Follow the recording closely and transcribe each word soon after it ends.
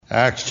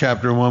Acts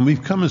chapter 1.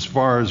 We've come as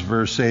far as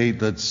verse 8.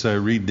 Let's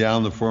read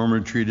down the former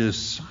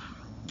treatise.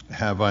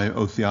 Have I,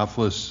 O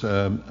Theophilus,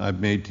 I've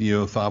made to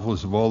you, O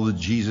Theophilus, of all that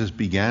Jesus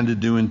began to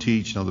do and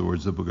teach. In other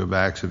words, the book of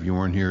Acts, if you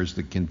weren't here, is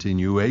the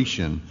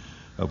continuation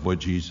of what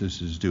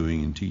Jesus is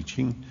doing and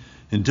teaching.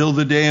 Until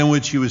the day in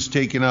which he was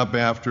taken up,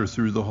 after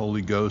through the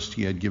Holy Ghost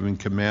he had given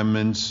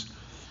commandments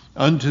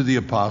unto the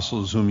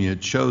apostles whom he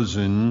had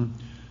chosen,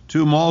 to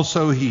whom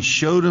also he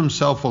showed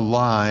himself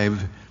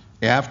alive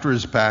after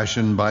his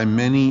passion by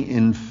many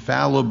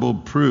infallible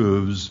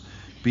proofs,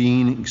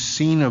 being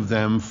seen of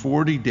them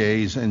 40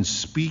 days, and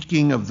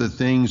speaking of the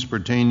things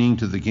pertaining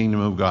to the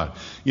kingdom of God.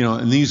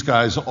 And these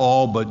guys,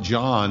 all but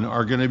John,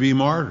 are going to be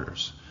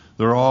martyrs.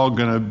 They're all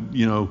going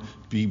to,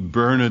 be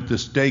burned at the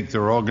stake.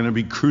 They're all going to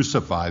be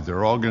crucified.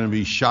 They're all going to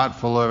be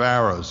shot full of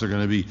arrows. They're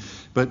going to be,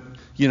 but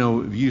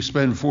if you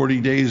spend 40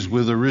 days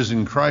with a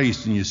risen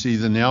Christ and you see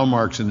the nail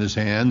marks in his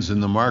hands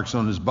and the marks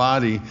on his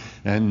body,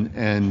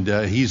 and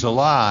he's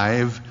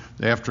alive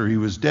after he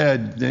was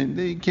dead, then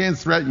they can't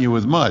threaten you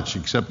with much,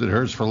 except it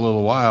hurts for a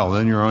little while.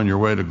 Then you're on your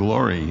way to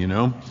glory,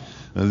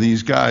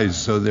 These guys,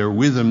 so they're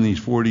with him these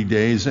 40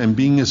 days, and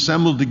being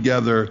assembled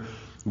together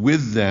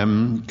with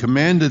them,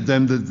 commanded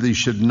them that they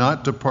should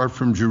not depart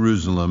from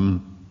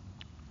Jerusalem,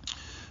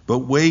 but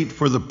wait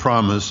for the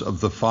promise of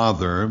the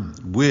Father,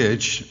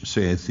 which,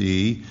 saith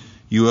he,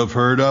 you have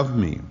heard of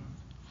me.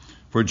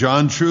 For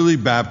John truly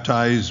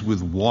baptized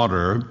with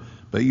water,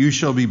 but you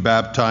shall be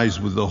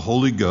baptized with the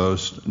Holy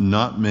Ghost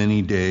not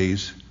many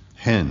days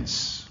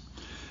hence.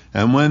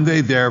 And when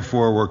they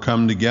therefore were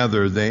come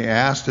together, they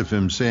asked of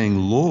him, saying,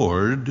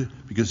 Lord,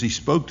 because he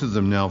spoke to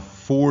them now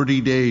 40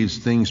 days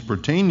things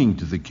pertaining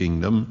to the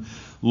kingdom,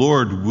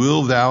 Lord,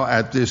 will thou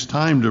at this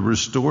time to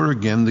restore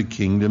again the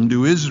kingdom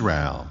to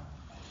Israel?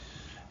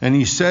 And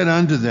he said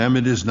unto them,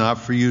 it is not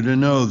for you to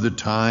know the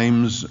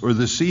times or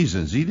the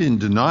seasons. He didn't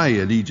deny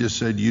it. He just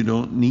said, you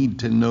don't need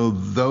to know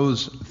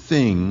those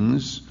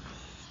things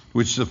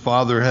which the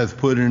Father hath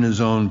put in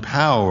his own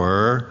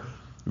power.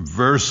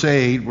 Verse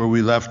 8, where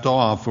we left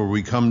off, where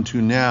we come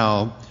to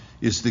now,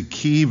 is the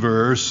key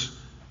verse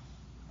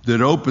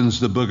that opens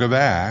the book of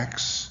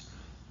Acts.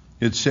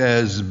 It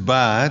says,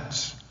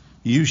 but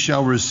you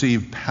shall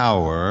receive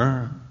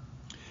power.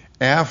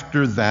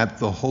 After that,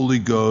 the Holy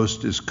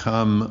Ghost is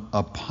come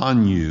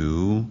upon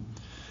you,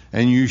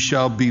 and you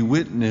shall be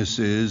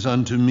witnesses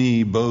unto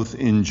me both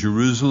in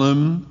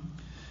Jerusalem,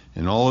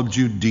 in all of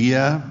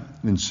Judea,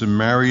 in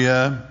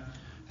Samaria,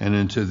 and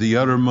into the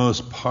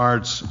uttermost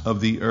parts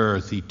of the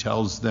earth. He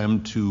tells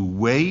them to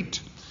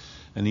wait,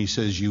 and he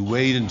says, you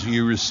wait until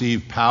you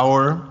receive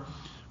power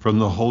from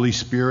the Holy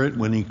Spirit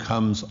when he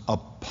comes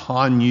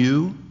upon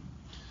you.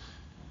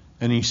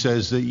 And he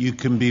says that you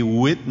can be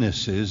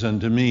witnesses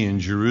unto me in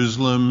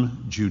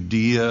Jerusalem,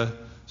 Judea,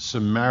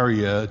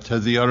 Samaria, to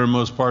the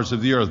uttermost parts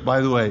of the earth.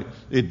 By the way,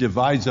 it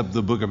divides up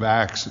the book of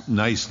Acts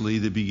nicely.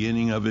 The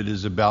beginning of it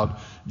is about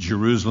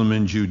Jerusalem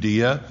and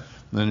Judea.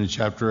 Then in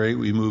chapter 8,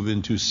 we move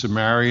into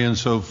Samaria and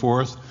so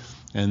forth.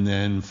 And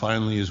then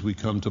finally, as we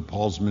come to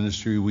Paul's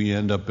ministry, we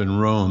end up in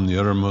Rome, the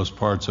uttermost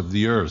parts of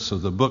the earth. So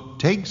the book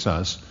takes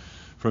us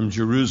from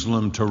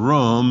Jerusalem to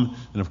Rome,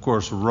 and of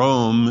course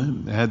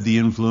Rome had the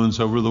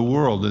influence over the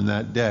world in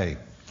that day.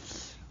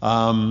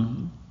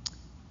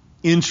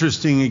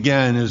 Interesting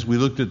again, as we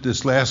looked at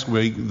this last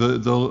week,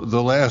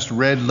 the last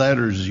red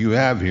letters you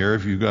have here,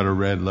 if you've got a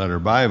red letter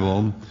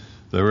Bible,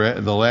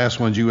 the last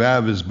ones you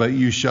have is, but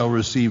you shall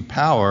receive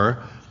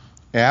power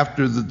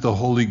after that the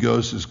Holy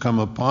Ghost has come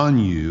upon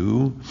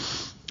you,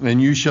 and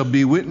you shall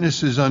be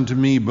witnesses unto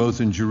me both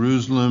in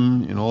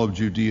Jerusalem, in all of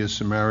Judea,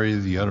 Samaria,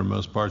 the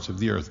uttermost parts of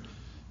the earth.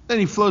 Then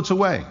he floats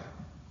away.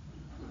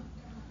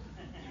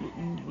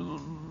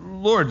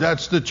 Lord,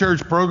 that's the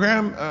church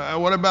program?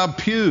 What about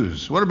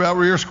pews? What about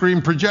rear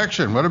screen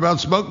projection? What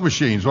about smoke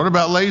machines? What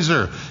about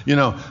laser?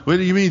 What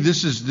do you mean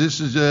this is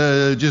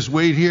just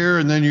wait here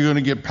and then you're going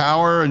to get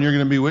power and you're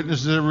going to be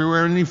witnesses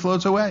everywhere, and he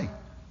floats away.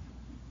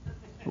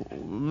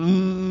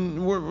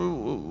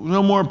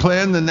 No more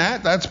plan than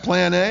that. That's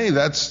plan A.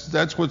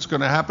 That's what's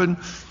going to happen.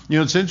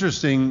 It's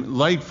interesting.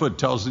 Lightfoot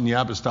tells in the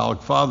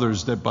Apostolic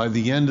Fathers that by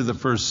the end of the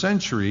first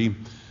century,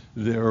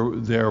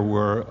 there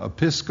were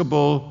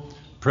Episcopal,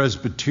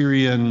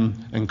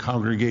 Presbyterian, and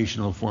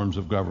congregational forms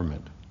of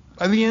government.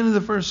 By the end of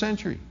the first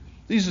century.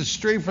 These are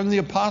straight from the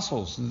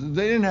apostles.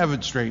 They didn't have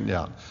it straightened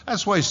out.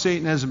 That's why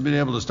Satan hasn't been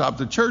able to stop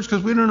the church,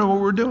 because we don't know what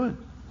we're doing.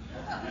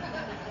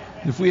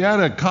 If we had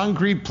a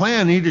concrete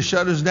plan, he'd have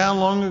shut us down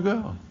long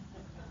ago.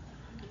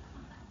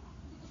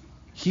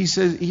 He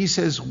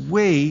says,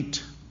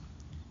 wait,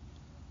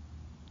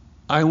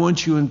 I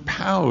want you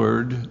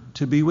empowered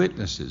to be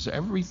witnesses.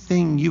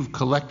 Everything you've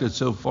collected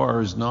so far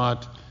is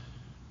not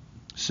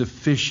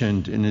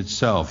sufficient in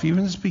itself.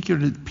 Even speaking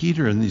to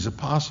Peter and these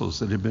apostles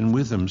that have been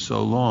with him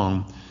so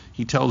long,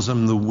 he tells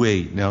them to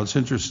wait. Now it's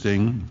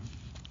interesting,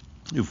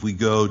 if we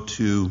go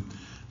to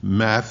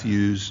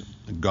Matthew's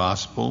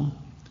gospel,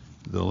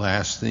 the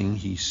last thing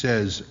he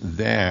says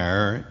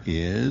there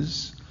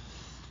is,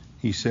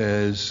 he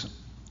says,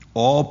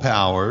 All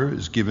power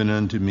is given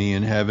unto me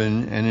in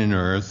heaven and in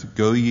earth.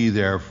 Go ye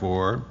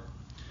therefore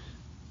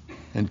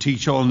and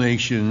teach all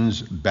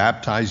nations,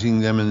 baptizing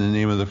them in the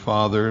name of the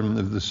Father, and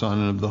of the Son,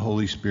 and of the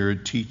Holy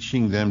Spirit,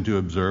 teaching them to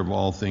observe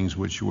all things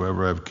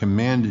whatsoever I have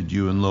commanded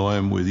you, and lo, I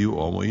am with you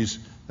always,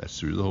 that's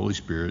through the Holy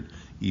Spirit,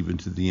 even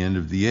to the end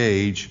of the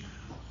age.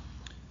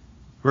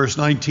 Verse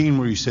 19,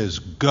 where he says,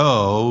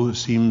 go,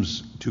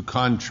 seems to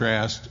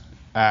contrast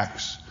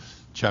Acts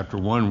chapter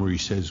 1, where he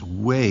says,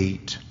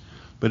 wait.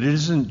 But it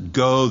isn't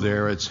go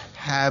there, it's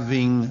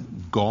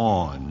having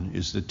gone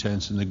is the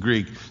tense in the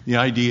Greek. The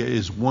idea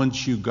is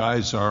once you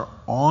guys are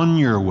on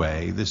your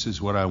way, this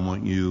is what I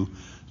want you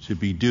to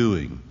be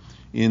doing.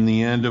 In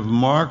the end of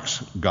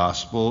Mark's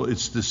gospel,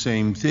 it's the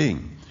same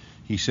thing.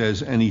 He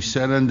says, and he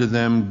said unto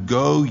them,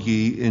 go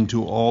ye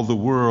into all the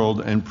world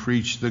and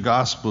preach the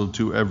gospel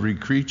to every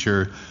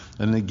creature.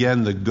 And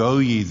again, the go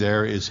ye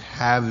there is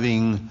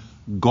having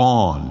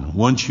gone.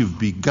 Once you've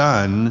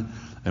begun,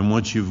 and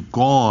once you've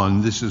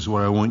gone, this is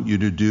what I want you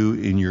to do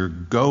in your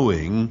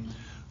going.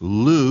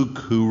 Luke,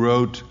 who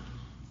wrote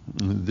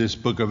this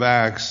book of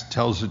Acts,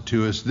 tells it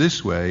to us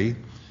this way.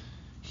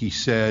 He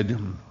said,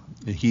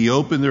 he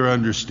opened their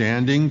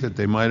understanding that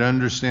they might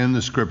understand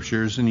the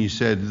scriptures, and he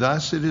said,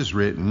 thus it is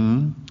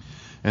written,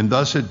 and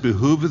thus it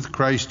behooveth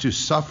Christ to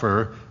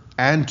suffer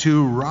and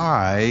to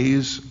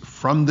rise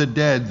from the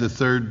dead the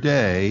third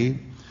day,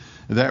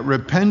 that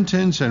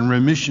repentance and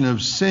remission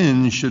of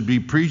sins should be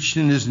preached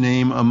in his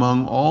name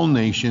among all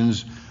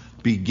nations,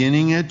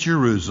 beginning at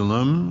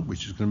Jerusalem,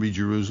 which is going to be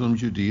Jerusalem,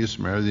 Judea,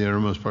 Samaria, the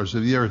uttermost parts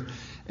of the earth.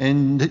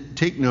 And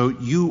take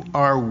note, you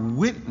are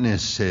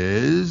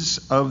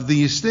witnesses of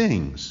these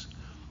things.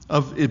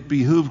 Of it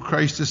behooved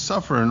Christ to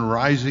suffer and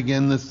rise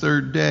again the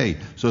third day,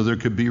 so there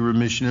could be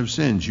remission of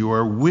sins. You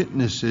are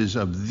witnesses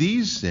of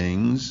these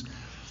things.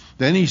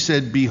 Then he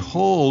said,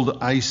 behold,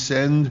 I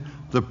send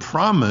the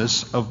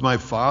promise of my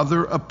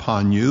Father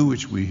upon you,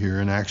 which we hear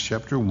in Acts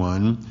chapter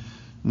 1.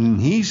 And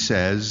he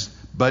says,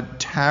 but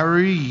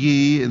tarry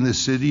ye in the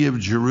city of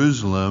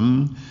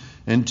Jerusalem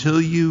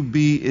until you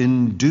be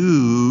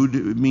endued,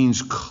 it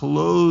means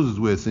clothed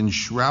with,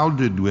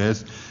 enshrouded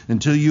with,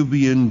 until you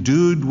be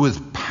endued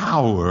with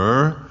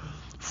power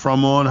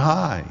from on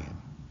high.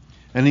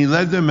 And he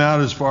led them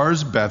out as far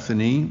as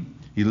Bethany.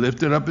 He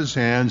lifted up his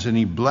hands and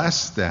he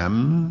blessed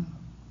them.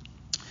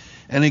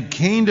 And it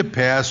came to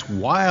pass,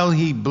 while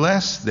he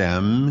blessed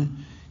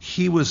them,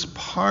 he was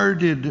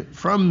parted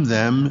from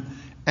them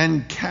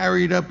and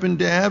carried up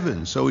into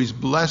heaven. So he's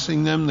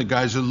blessing them. The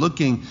guys are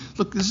looking.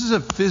 Look, this is a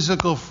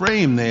physical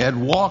frame they had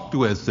walked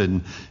with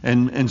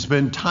and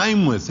spent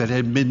time with, that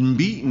had been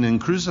beaten and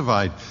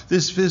crucified.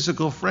 This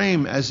physical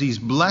frame, as he's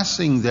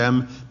blessing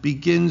them,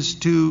 begins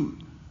to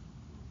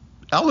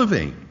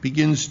elevate,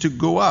 begins to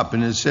go up.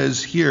 And it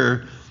says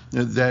here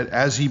that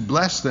as he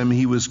blessed them,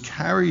 he was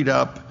carried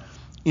up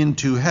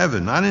into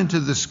heaven, not into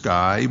the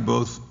sky.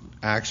 Both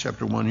Acts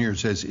chapter 1 here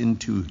says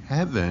into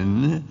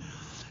heaven.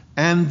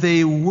 And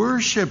they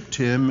worshipped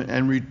him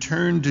and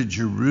returned to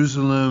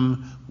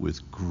Jerusalem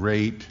with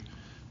great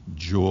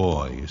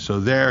joy. So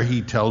there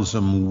he tells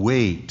them,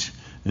 wait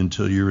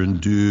until you're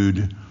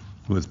endued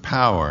with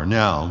power.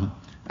 Now,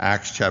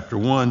 Acts chapter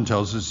 1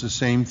 tells us the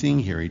same thing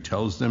here. He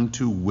tells them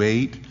to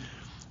wait.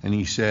 And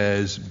he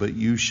says, but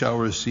you shall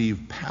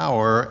receive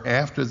power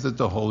after that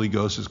the Holy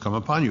Ghost has come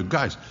upon you.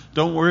 Guys,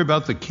 don't worry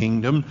about the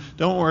kingdom.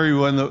 Don't worry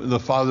when the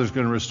Father's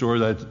going to restore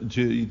that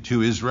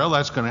to Israel.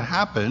 That's going to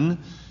happen.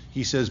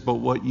 He says, but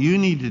what you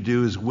need to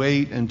do is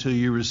wait until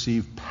you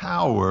receive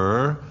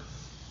power,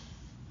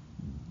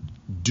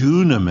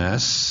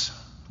 dunamis.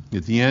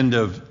 At the end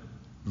of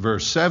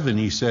verse 7,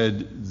 he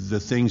said, the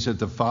things that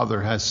the Father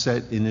has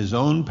set in his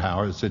own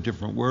power. It's a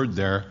different word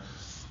there.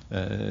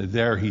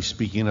 There he's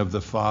speaking of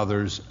the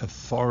Father's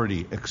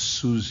authority,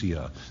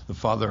 exousia. The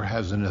Father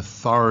has an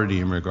authority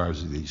in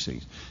regards to these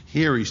things.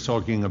 Here he's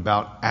talking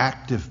about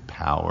active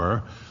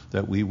power,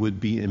 that we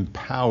would be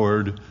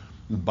empowered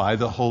by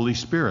the Holy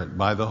Spirit,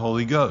 by the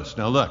Holy Ghost.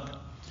 Now look,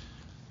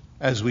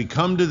 as we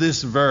come to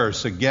this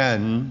verse,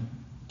 again,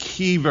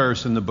 key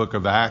verse in the book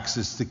of Acts,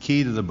 it's the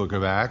key to the book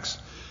of Acts,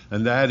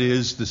 and that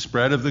is the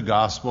spread of the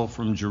gospel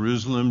from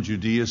Jerusalem,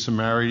 Judea,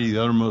 Samaria, the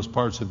uttermost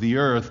parts of the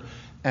earth,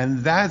 and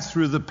that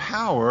through the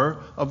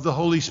power of the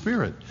Holy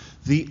Spirit.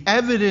 The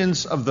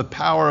evidence of the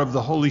power of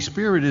the Holy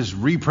Spirit is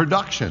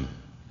reproduction.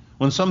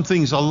 When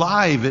something's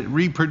alive, it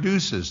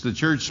reproduces. The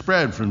church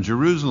spread from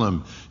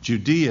Jerusalem,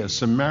 Judea,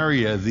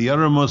 Samaria, the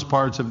uttermost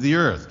parts of the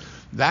earth.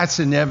 That's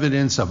an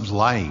evidence of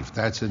life.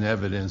 That's an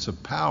evidence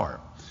of power.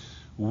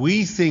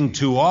 We think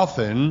too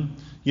often,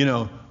 you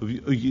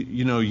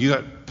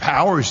got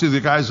power. You see the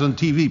guys on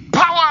TV,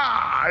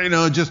 power,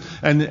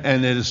 and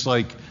it's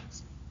like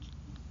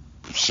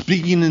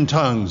speaking in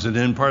tongues, and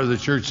then part of the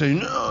church saying,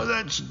 no,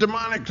 that's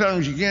demonic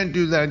tongues. You can't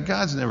do that.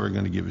 God's never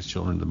going to give his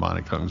children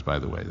demonic tongues, by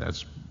the way.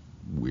 That's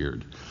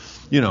weird.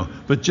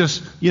 But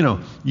just,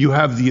 you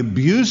have the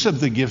abuse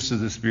of the gifts of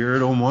the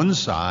Spirit on one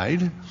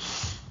side,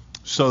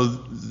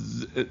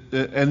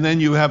 And then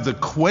you have the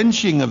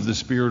quenching of the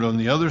Spirit on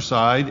the other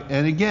side.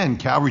 And again,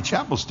 Calvary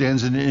Chapel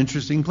stands in an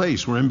interesting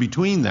place. We're in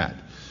between that.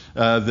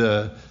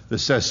 The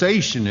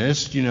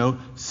cessationists,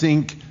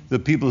 think the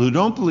people who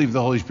don't believe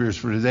the Holy Spirit's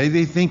for today,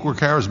 they think we're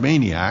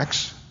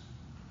charismaniacs.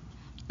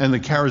 And the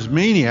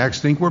charismaniacs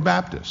think we're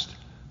Baptist.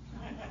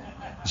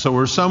 So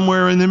we're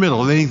somewhere in the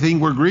middle. They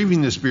think we're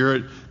grieving the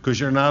Spirit because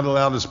you're not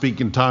allowed to speak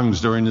in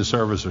tongues during the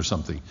service or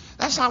something.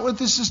 That's not what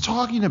this is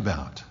talking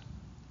about.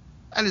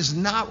 That is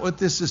not what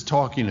this is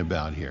talking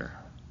about here.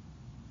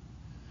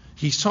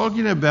 He's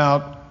talking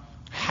about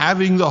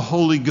having the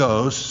Holy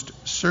Ghost.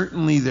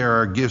 Certainly there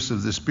are gifts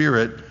of the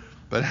Spirit,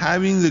 but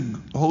having the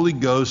Holy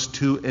Ghost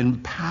to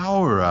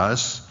empower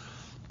us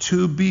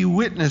to be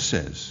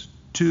witnesses,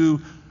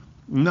 to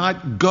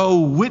not go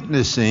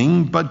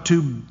witnessing, but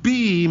to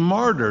be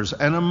martyrs.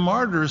 And a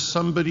martyr is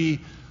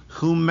somebody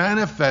who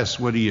manifests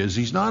what he is.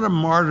 He's not a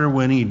martyr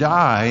when he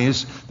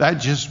dies. That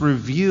just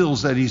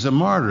reveals that he's a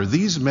martyr.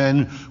 These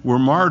men were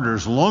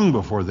martyrs long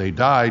before they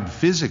died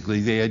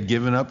physically. They had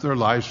given up their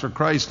lives for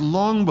Christ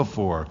long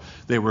before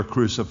they were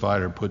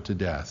crucified or put to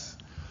death.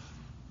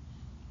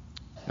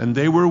 And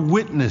they were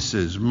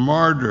witnesses,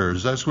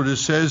 martyrs. That's what it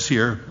says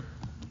here.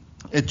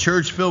 A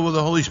church filled with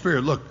the Holy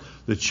Spirit. Look,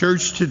 the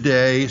church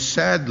today,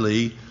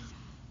 sadly,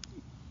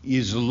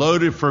 is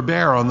loaded for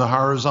bear on the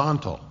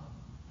horizontal.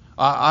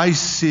 I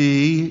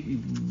see,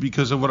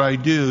 because of what I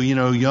do,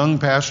 young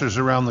pastors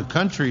around the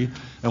country,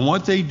 and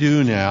what they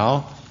do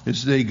now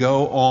is they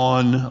go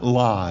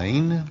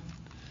online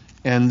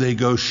and they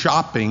go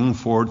shopping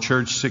for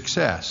church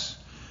success.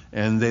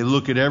 And they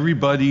look at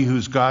everybody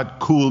who's got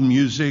cool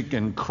music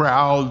and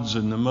crowds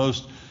and the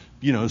most,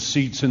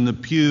 seats in the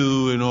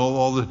pew and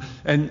all the,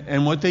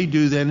 and what they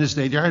do then is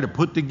they try to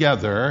put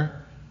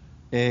together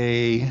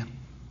a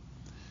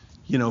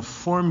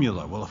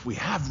formula. Well, if we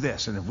have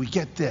this, and if we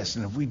get this,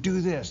 and if we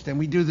do this, then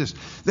we do this,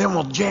 then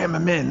we'll jam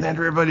them in. Then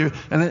everybody,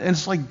 and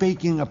it's like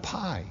baking a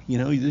pie.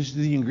 This is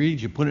the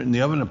ingredients. You put it in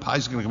the oven, the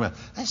pie's going to come out.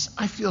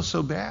 I feel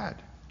so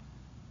bad.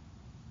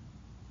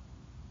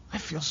 I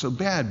feel so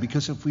bad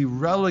because if we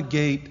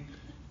relegate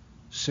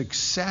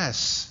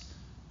success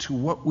to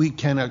what we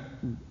can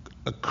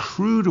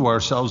accrue to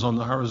ourselves on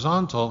the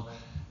horizontal,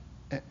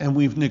 and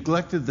we've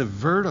neglected the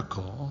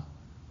vertical,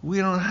 we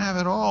don't have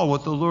at all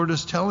what the Lord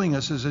is telling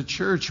us as a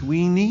church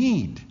we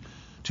need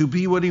to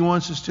be what he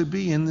wants us to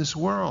be in this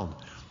world.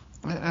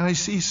 And I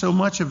see so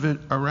much of it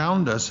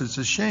around us, it's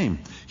a shame.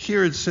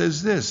 Here it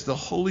says this, the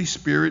Holy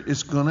Spirit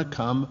is going to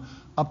come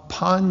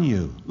upon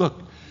you.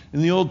 Look,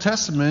 in the Old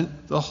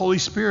Testament, the Holy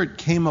Spirit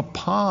came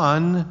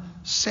upon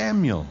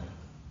Samuel.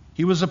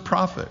 He was a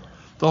prophet.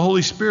 The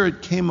Holy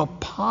Spirit came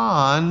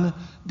upon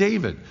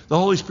David. The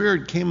Holy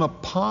Spirit came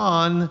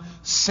upon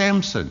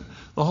Samson.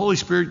 The Holy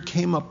Spirit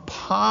came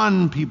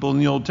upon people in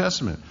the Old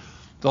Testament.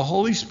 The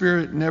Holy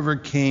Spirit never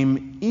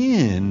came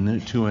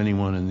in to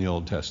anyone in the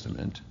Old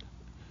Testament.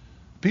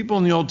 People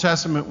in the Old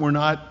Testament were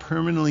not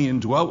permanently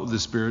indwelt with the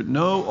Spirit.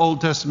 No Old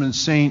Testament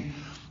saint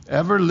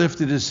ever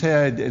lifted his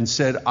head and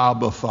said,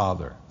 Abba,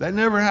 Father. That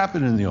never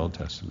happened in the Old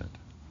Testament.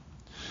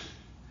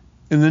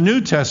 In the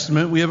New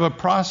Testament, we have a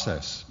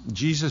process.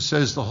 Jesus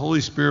says the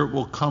Holy Spirit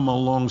will come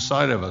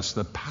alongside of us,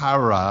 the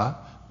para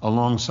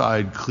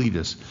alongside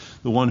Cletus,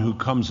 the one who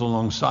comes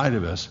alongside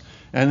of us.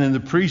 And in the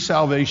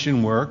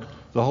pre-salvation work,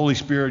 the Holy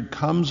Spirit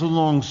comes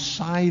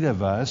alongside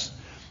of us,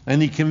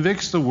 and he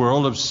convicts the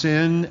world of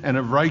sin and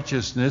of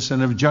righteousness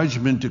and of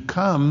judgment to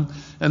come.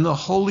 And the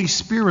Holy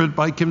Spirit,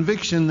 by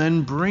conviction,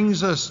 then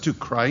brings us to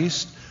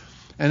Christ.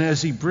 And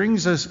as he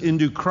brings us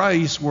into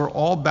Christ, we're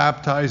all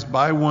baptized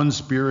by one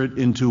Spirit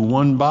into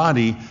one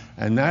body.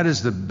 And that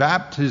is the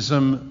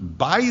baptism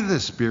by the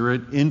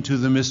Spirit into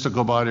the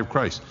mystical body of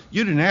Christ.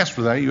 You didn't ask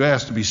for that. You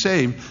asked to be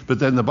saved. But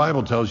then the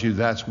Bible tells you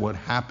that's what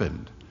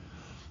happened.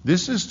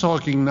 This is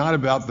talking not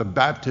about the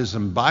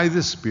baptism by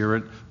the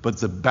Spirit, but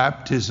the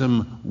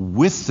baptism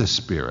with the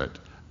Spirit.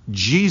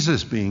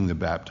 Jesus being the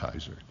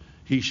baptizer.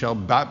 He shall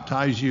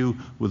baptize you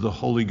with the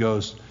Holy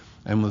Ghost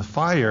and with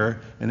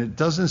fire. And it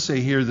doesn't say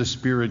here the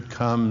Spirit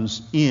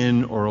comes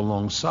in or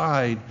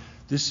alongside.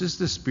 This is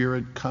the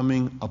Spirit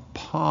coming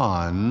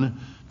upon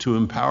to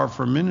empower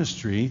for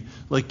ministry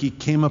like he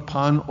came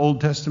upon Old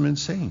Testament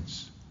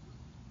saints.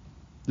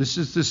 This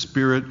is the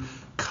Spirit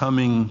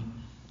coming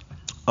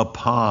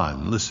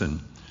upon. Listen,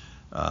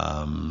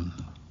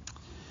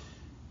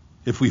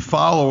 if we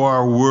follow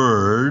our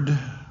word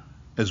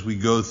as we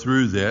go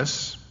through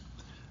this,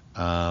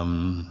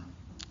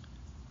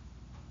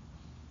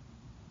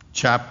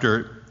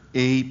 chapter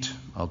 8,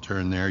 I'll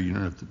turn there, you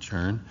don't have to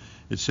turn.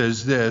 It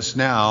says this,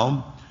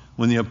 now,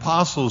 when the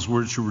apostles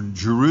were to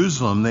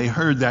Jerusalem, they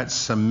heard that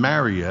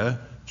Samaria,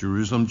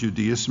 Jerusalem,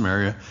 Judea,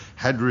 Samaria,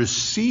 had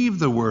received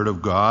the word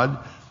of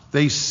God.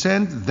 They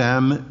sent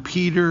them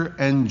Peter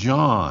and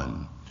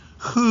John,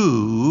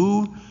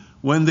 who,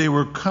 when they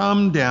were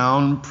come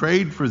down,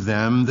 prayed for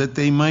them that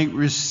they might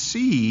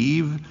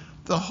receive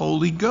the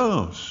Holy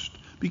Ghost.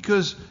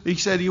 Because he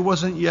said he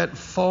wasn't yet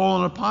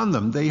fallen upon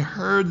them. They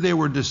heard they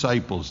were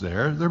disciples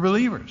there. They're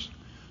believers.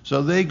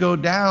 So they go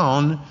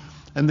down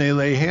and they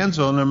lay hands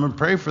on them and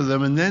pray for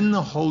them. And then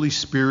the Holy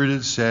Spirit,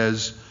 it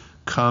says,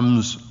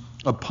 comes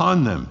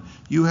upon them.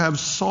 You have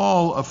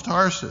Saul of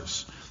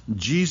Tarsus.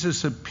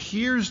 Jesus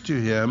appears to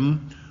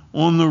him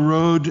on the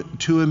road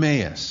to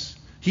Emmaus.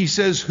 He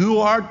says, "Who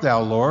art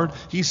thou, Lord?"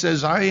 He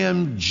says, "I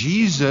am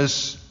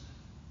Jesus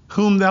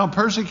whom thou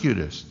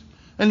persecutest."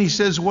 And he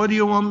says, "What do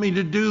you want me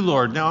to do,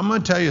 Lord?" Now, I'm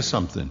going to tell you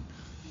something.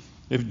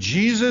 If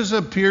Jesus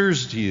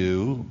appears to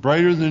you,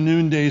 brighter than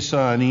noonday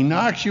sun, he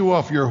knocks you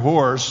off your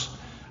horse,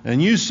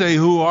 and you say,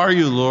 "Who are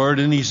you, Lord?"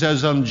 And he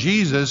says, "I'm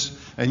Jesus."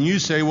 And you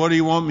say, "What do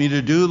you want me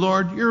to do,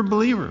 Lord?" You're a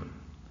believer.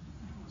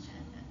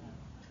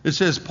 It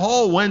says,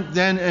 Paul went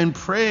then and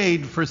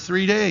prayed for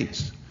 3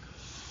 days.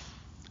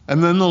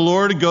 And then the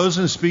Lord goes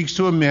and speaks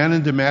to a man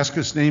in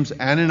Damascus named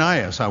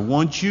Ananias. "I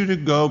want you to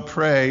go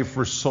pray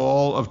for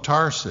Saul of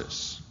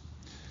Tarsus."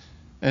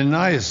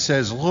 Ananias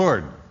says,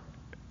 "Lord,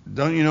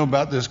 don't you know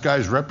about this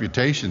guy's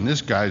reputation?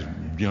 This guy's,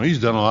 he's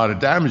done a lot of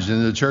damage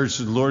in the church."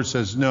 The Lord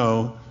says,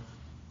 "No,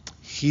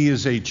 he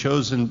is a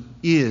chosen,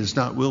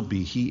 not will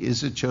be, he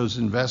is a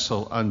chosen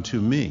vessel unto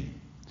me."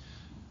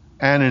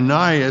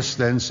 Ananias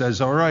then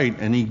says, "All right,"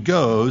 and he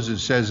goes. It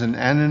says, "And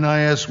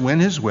Ananias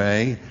went his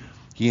way.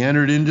 He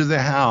entered into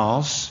the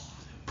house,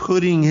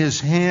 putting his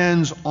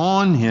hands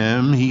on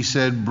him. He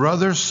said,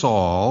 'Brother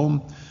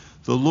Saul,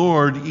 the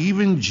Lord,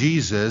 even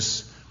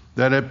Jesus,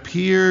 that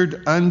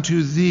appeared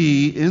unto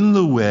thee in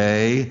the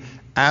way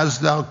as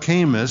thou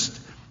camest,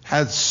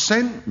 hath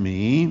sent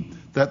me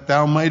that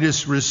thou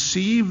mightest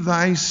receive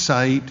thy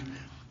sight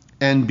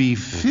and be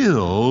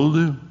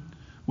filled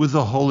with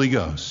the Holy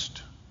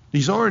Ghost.'"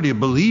 He's already a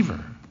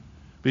believer.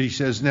 But he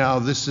says, now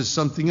this is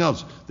something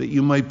else, that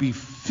you might be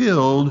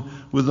filled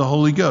with the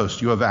Holy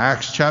Ghost. You have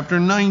Acts chapter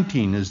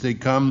 19 as they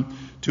come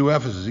to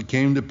Ephesus. It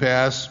came to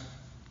pass,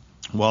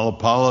 while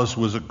Apollos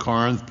was at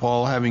Corinth,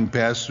 Paul having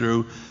passed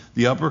through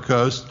the upper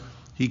coast,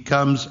 he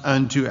comes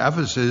unto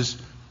Ephesus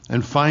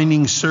and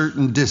finding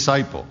certain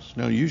disciples.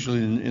 Now,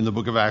 usually in the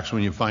book of Acts,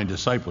 when you find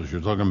disciples,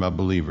 you're talking about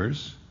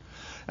believers.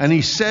 "And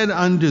he said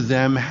unto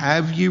them,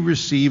 Have ye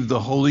received the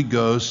Holy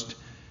Ghost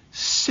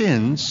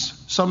since,"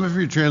 some of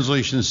your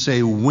translations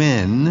say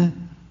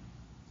when,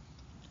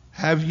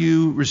 "have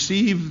you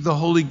received the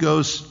Holy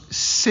Ghost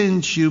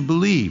since you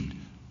believed?"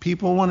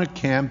 People want to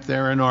camp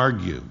there and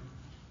argue.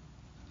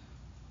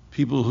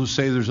 People who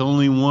say there's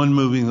only one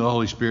moving the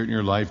Holy Spirit in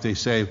your life, they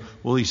say,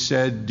 well, he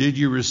said, "Did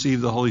you receive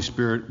the Holy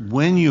Spirit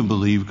when you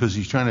believe?" Because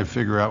he's trying to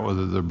figure out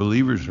whether they're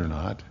believers or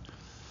not.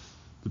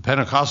 The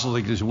Pentecostal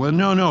think, well,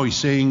 no, he's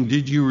saying,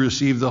 "Did you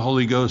receive the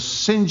Holy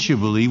Ghost since you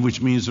believe?"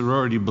 Which means they're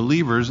already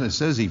believers. And it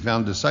says he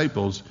found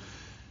disciples.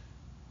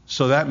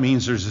 So that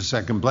means there's a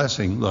second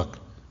blessing. Look,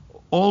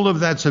 all of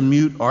that's a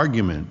mute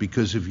argument,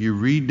 because if you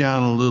read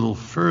down a little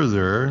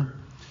further,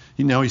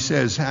 he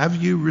says,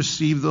 "Have you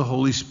received the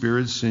Holy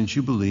Spirit since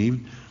you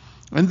believed?"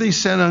 And they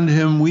said unto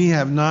him, "We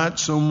have not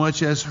so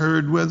much as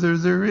heard whether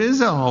there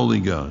is a Holy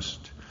Ghost."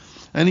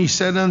 And he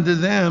said unto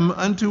them,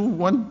 "Unto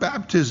what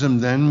baptism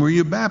then were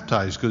you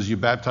baptized?" Because you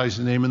baptized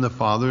in the name of the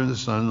Father and the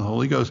Son and the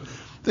Holy Ghost.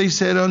 They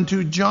said,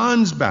 "Unto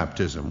John's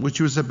baptism," which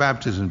was a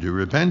baptism to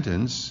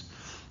repentance.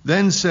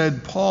 Then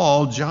said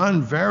Paul,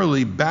 "John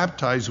verily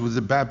baptized with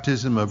the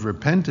baptism of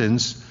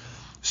repentance,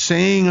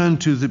 saying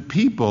unto the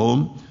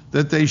people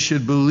that they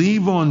should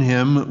believe on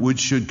him which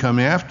should come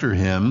after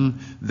him,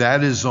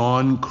 that is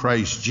on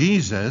Christ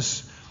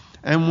Jesus.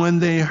 And when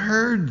they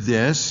heard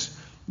this,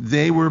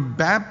 they were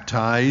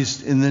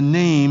baptized in the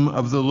name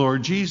of the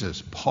Lord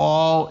Jesus."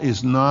 Paul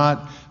is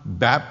not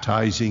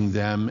baptizing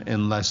them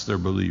unless they're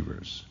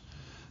believers.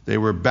 They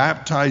were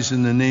baptized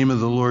in the name of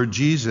the Lord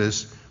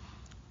Jesus.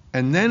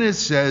 And then it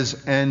says,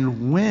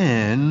 "And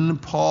when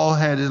Paul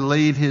had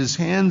laid his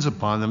hands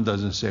upon them,"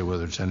 doesn't say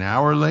whether it's an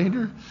hour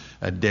later,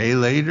 a day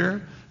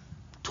later,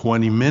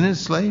 20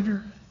 minutes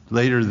later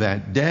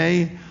that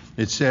day.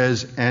 It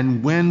says,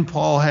 "And when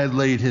Paul had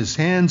laid his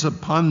hands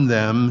upon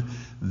them,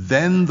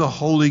 then the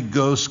Holy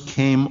Ghost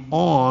came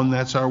on,"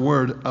 that's our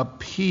word,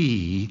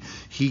 "he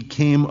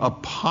came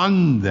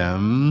upon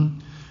them,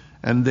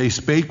 and they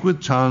spake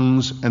with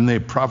tongues, and they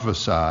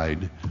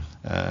prophesied."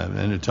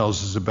 And it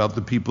tells us about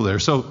the people there.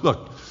 So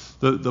look,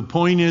 the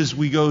point is,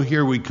 we go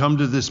here, we come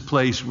to this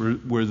place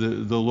where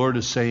the Lord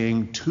is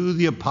saying to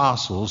the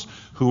apostles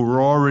who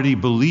were already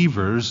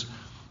believers,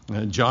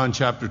 John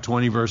chapter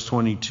 20, verse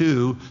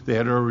 22, they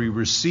had already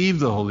received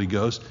the Holy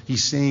Ghost.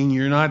 He's saying,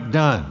 you're not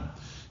done.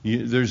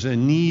 There's a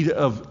need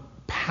of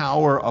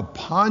power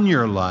upon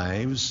your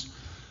lives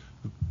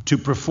to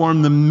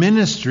perform the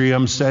ministry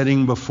I'm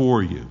setting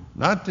before you.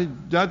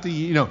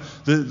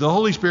 The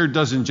Holy Spirit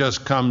doesn't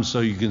just come so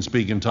you can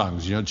speak in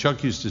tongues.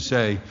 Chuck used to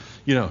say,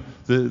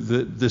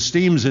 the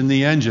steam's in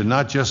the engine,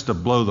 not just to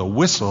blow the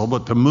whistle,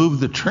 but to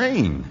move the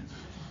train.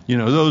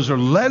 Those are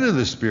led of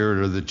the Spirit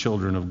are the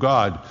children of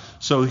God.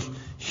 So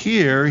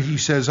here he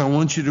says, I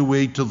want you to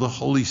wait till the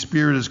Holy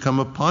Spirit has come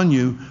upon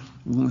you,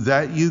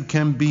 that you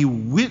can be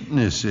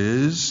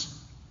witnesses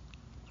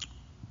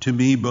to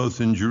me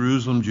both in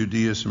Jerusalem,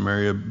 Judea,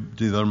 Samaria,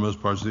 to the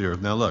uttermost parts of the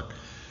earth. Now look,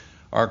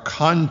 Our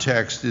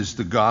context is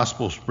the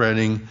gospel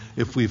spreading.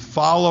 If we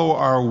follow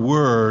our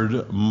word,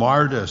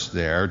 martus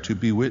there, to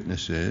be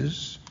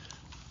witnesses.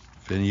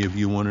 If any of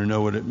you want to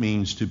know what it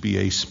means to be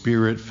a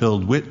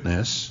spirit-filled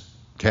witness,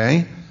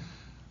 okay?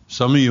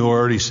 Some of you are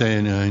already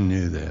saying, I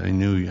knew that. I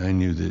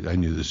knew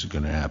this was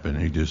going to happen.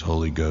 He does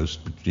Holy Ghost,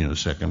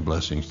 second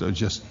blessing. So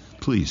just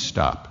please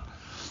stop.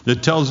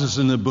 It tells us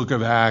in the book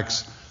of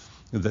Acts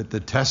that the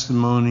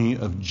testimony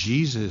of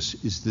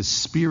Jesus is the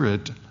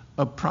spirit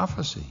of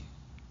prophecy.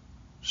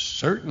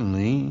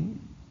 Certainly,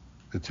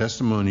 the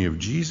testimony of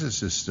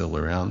Jesus is still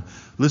around.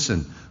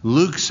 Listen,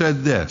 Luke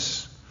said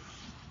this.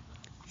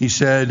 He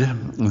said,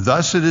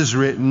 thus it is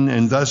written,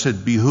 and thus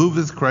it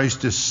behooveth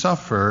Christ to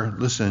suffer,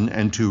 listen,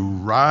 and to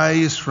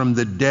rise from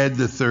the dead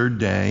the third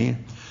day,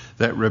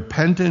 that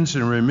repentance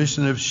and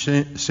remission of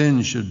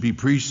sins should be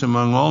preached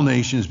among all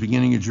nations,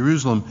 beginning at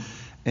Jerusalem.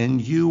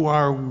 And you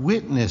are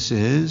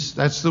witnesses,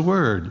 that's the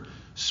word.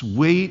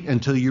 Wait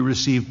until you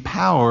receive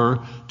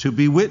power to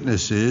be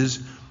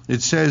witnesses.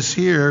 It says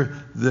here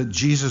that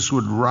Jesus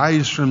would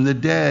rise from the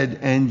dead,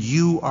 and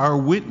you are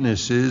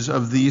witnesses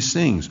of these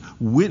things,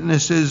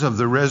 witnesses of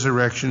the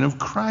resurrection of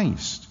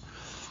Christ.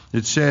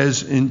 It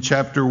says in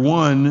chapter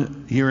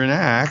 1 here in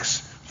Acts,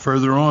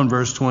 further on,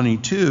 verse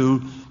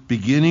 22,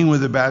 beginning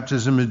with the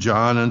baptism of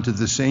John unto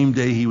the same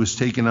day he was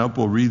taken up,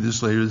 we'll read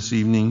this later this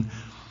evening,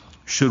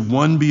 should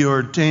one be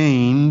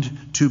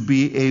ordained to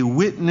be a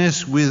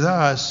witness with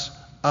us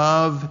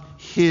of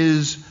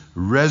his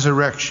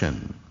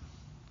resurrection.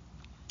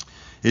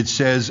 It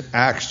says,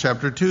 Acts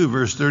chapter 2,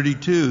 verse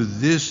 32,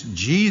 this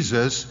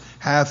Jesus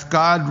hath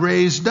God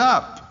raised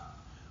up,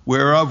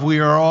 whereof we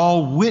are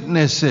all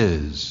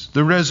witnesses.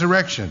 The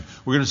resurrection.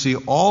 We're going to see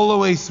all the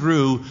way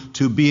through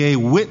to be a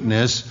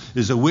witness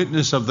is a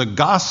witness of the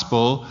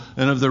gospel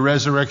and of the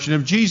resurrection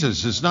of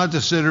Jesus. It's not to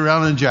sit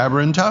around and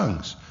jabber in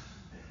tongues.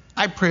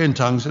 I pray in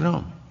tongues at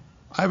home.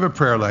 I have a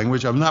prayer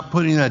language. I'm not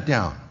putting that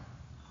down.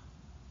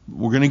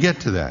 We're going to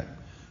get to that.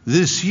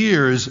 This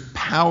year is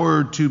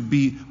power to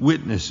be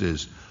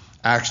witnesses.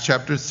 Acts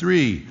chapter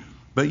 3.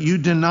 But you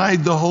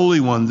denied the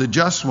Holy One, the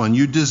Just One.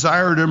 You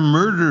desired a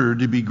murderer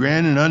to be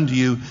granted unto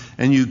you,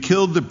 and you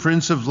killed the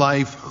Prince of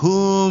Life,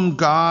 whom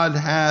God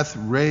hath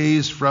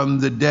raised from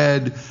the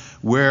dead,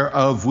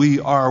 whereof we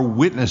are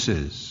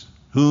witnesses.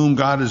 Whom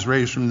God has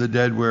raised from the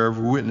dead, whereof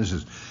we're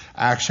witnesses.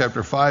 Acts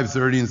chapter 5,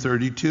 30 and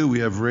 32, we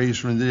have raised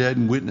from the dead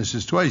and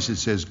witnesses twice. It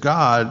says,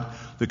 God,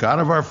 the God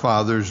of our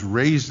fathers,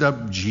 raised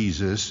up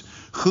Jesus,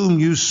 whom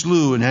you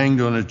slew and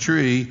hanged on a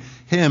tree.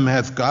 Him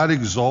hath God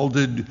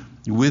exalted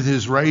with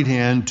his right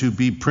hand to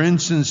be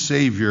Prince and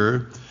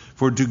Savior,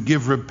 for to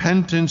give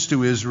repentance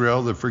to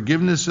Israel, the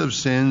forgiveness of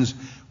sins.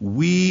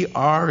 We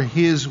are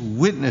his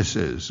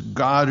witnesses,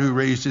 God who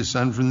raised his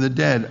Son from the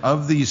dead,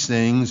 of these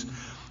things.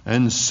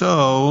 And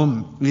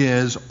so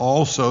is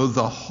also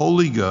the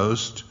Holy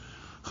Ghost,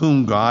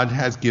 whom God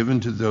hath given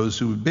to those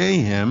who obey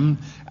him.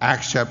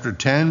 Acts chapter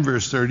 10,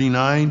 verse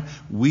 39,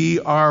 we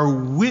are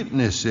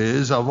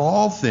witnesses of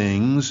all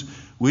things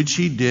which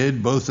he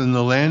did, both in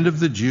the land of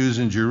the Jews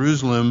and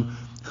Jerusalem,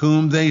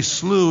 whom they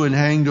slew and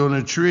hanged on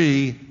a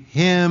tree.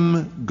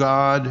 Him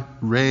God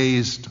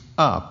raised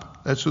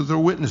up. That's what they're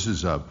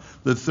witnesses of.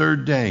 The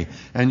third day.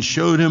 And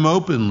showed him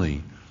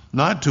openly,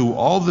 not to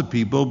all the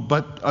people,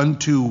 but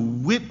unto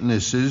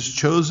witnesses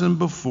chosen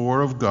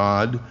before of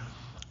God,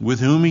 with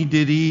whom he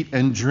did eat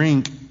and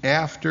drink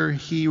after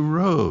he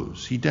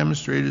rose. He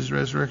demonstrated his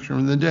resurrection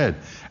from the dead.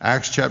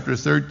 Acts chapter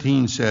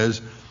 13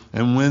 says,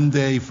 and when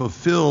they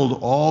fulfilled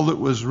all that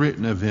was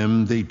written of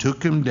him, they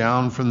took him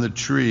down from the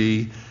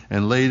tree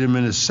and laid him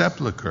in a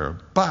sepulchre.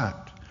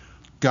 But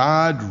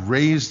God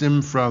raised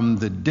him from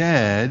the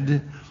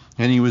dead,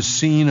 and he was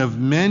seen of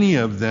many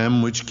of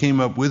them which came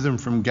up with him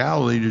from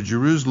Galilee to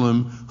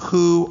Jerusalem,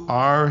 who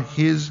are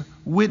his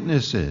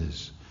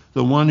witnesses,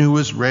 the one who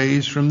was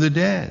raised from the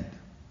dead.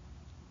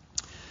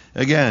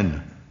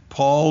 Again,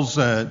 Paul's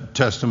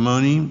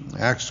testimony,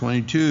 Acts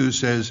 22,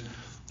 says,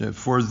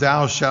 for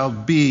thou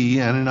shalt be,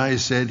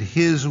 Ananias said,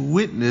 his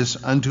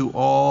witness unto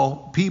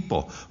all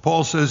people.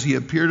 Paul says, he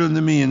appeared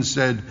unto me and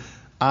said,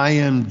 I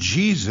am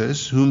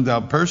Jesus, whom thou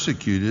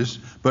persecutest,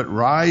 but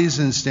rise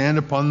and stand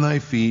upon thy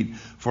feet,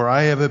 for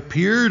I have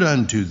appeared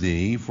unto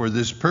thee for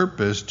this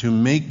purpose, to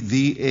make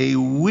thee a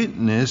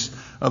witness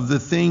of the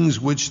things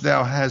which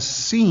thou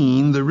hast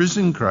seen, the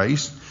risen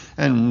Christ,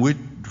 and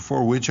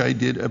for which I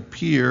did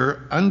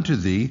appear unto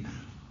thee.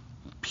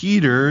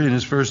 Peter, in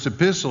his first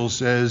epistle,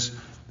 says,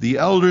 the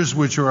elders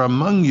which are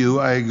among you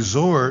I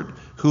exhort,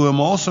 who am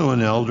also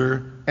an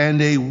elder,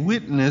 and a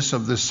witness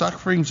of the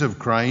sufferings of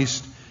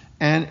Christ,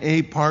 and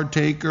a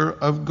partaker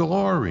of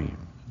glory,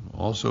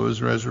 also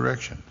his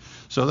resurrection.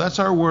 So that's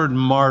our word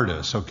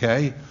martus,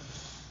 okay?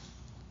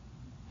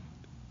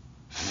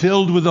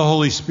 Filled with the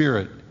Holy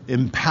Spirit,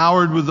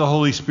 empowered with the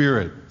Holy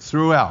Spirit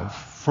throughout.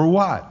 For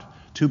what?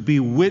 To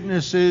be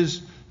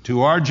witnesses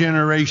to our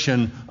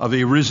generation of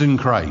a risen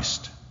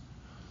Christ.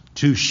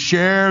 To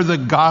share the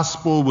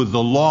gospel with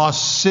the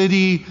lost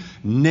city,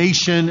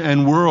 nation,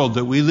 and world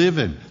that we live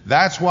in.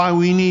 That's why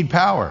we need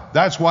power.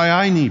 That's why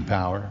I need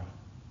power.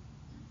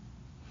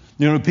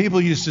 People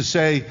used to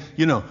say,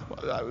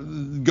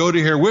 go to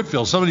hear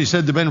Whitefield. Somebody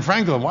said to Ben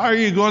Franklin, why are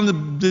you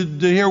going to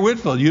hear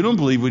Whitefield? You don't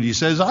believe what he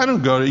says.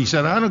 He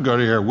said, I don't go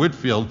to hear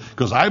Whitefield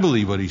because I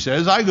believe what he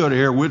says. I go to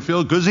hear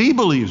Whitefield because he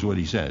believes what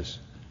he says.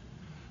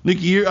 I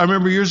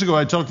remember years ago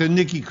I talked to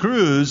Nicky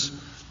Cruz,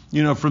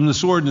 from The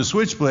Sword and the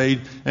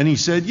Switchblade, and he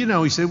said,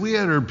 we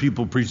had heard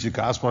people preach the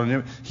gospel.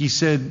 And he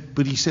said,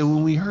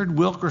 when we heard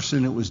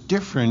Wilkerson, it was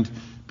different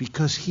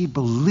because he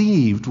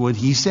believed what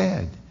he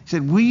said. He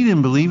said, we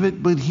didn't believe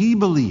it, but he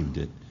believed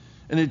it.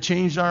 And it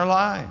changed our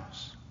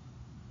lives.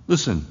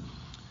 Listen,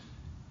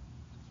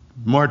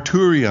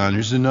 marturion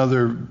is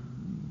another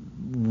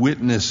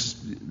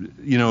witness,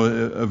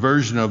 a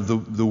version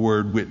of the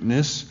word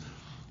witness.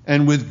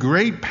 And with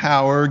great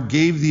power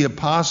gave the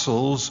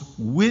apostles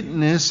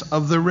witness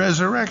of the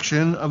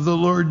resurrection of the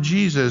Lord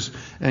Jesus,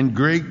 and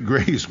great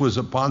grace was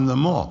upon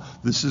them all.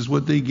 This is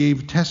what they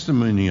gave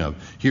testimony of.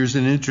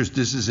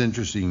 This is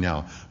interesting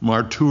now.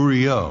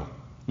 Marturio,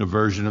 a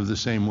version of the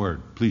same word.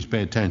 Please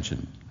pay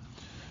attention.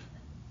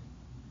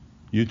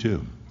 You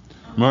too.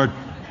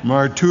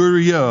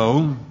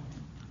 Marturio,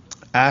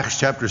 Acts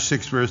chapter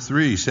 6, verse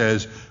 3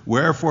 says,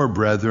 wherefore,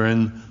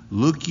 brethren,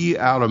 look ye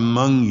out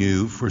among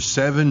you for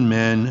 7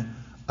 men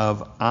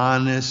of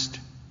honest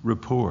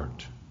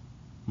report.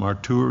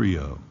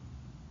 Marturio.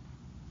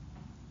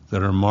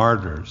 That are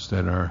martyrs,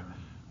 that are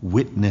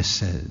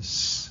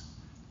witnesses,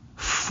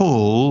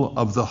 full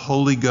of the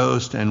Holy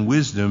Ghost and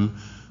wisdom,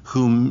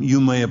 whom you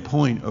may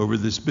appoint over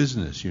this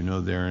business.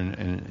 There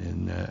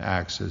in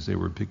Acts, as they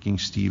were picking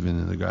Stephen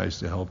and the guys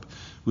to help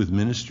with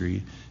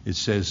ministry, it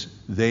says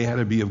they had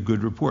to be of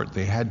good report.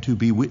 They had to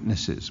be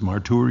witnesses,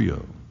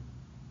 marturio.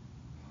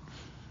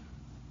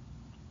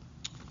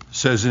 It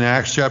says in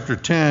Acts chapter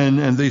 10,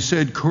 and they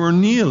said,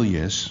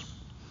 Cornelius,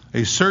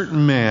 a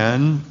certain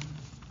man,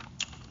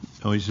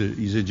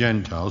 he's a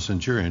Gentile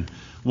centurion,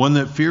 one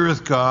that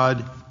feareth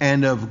God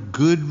and of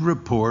good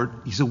report,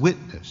 he's a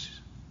witness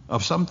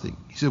of something.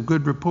 He's of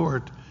good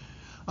report.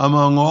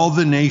 Among all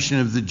the nation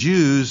of the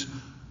Jews,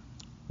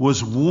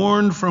 was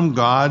warned from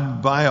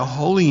God by a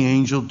holy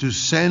angel to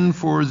send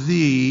for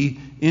thee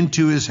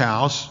into his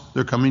house.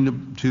 They're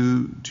coming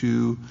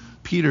to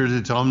Peter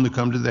to tell him to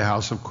come to the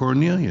house of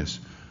Cornelius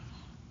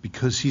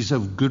because he's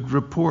of good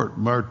report,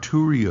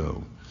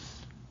 marturio.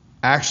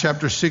 Acts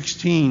chapter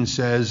 16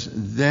 says,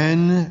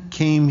 then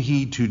came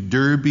he to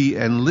Derbe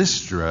and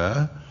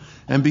Lystra,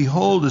 and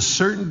behold, a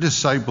certain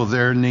disciple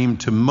there named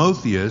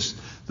Timotheus,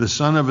 the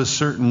son of a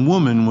certain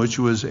woman, which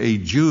was a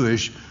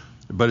Jewish,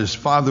 but his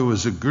father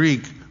was a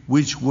Greek,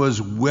 which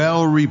was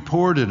well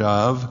reported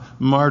of,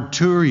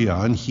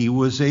 marturion. He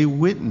was a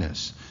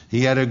witness.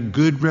 He had a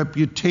good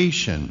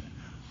reputation.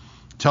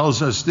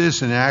 Tells us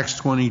this in Acts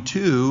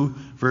 22,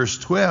 verse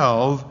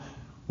 12,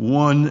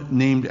 one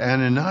named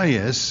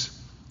Ananias,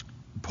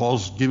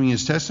 Paul's giving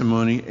his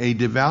testimony, a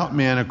devout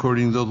man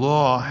according to the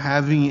law,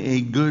 having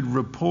a good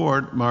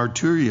report,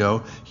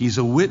 marturio, he's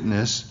a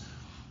witness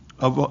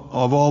of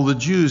all the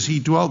Jews. He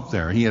dwelt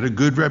there. He had a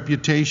good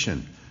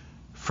reputation.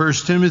 1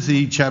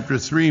 Timothy chapter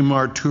 3,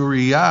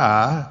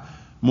 marturia,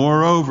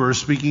 moreover,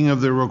 speaking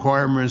of the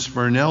requirements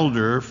for an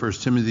elder, 1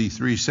 Timothy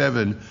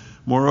 3:7,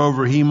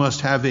 moreover, he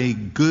must have a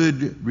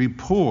good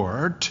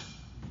report,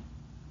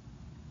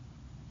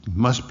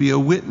 must be a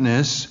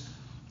witness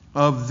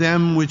of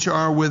them which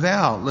are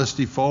without, lest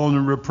he fall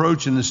in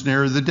reproach in the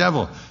snare of the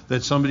devil.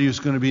 That somebody who's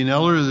going to be an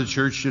elder of the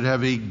church should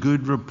have a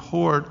good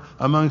report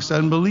amongst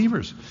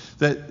unbelievers.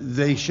 That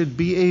they should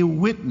be a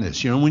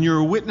witness. When you're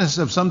a witness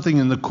of something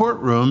in the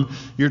courtroom,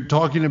 you're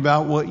talking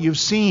about what you've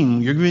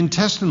seen. You're giving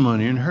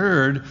testimony and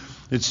heard.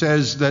 It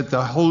says that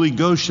the Holy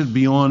Ghost should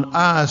be on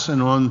us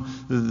and on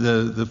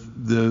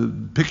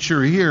the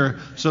picture here,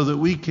 so that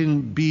we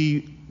can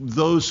be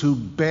those who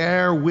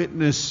bear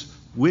witness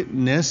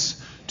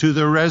to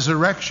the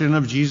resurrection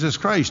of Jesus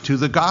Christ, to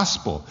the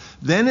gospel.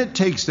 Then it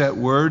takes that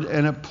word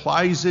and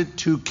applies it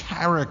to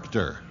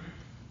character.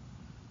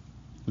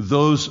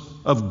 Those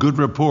of good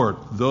report,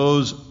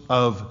 those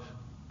of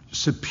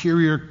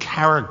superior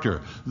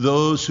character,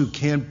 those who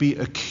can't be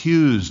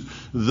accused,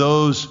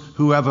 those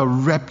who have a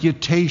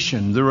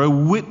reputation. They're a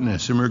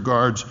witness in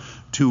regards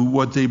to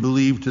what they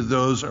believe to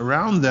those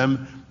around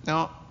them.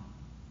 Now,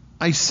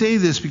 I say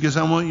this because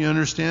I want you to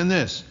understand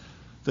this.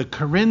 The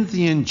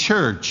Corinthian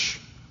church,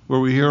 where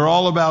we hear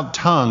all about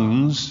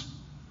tongues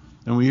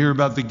and we hear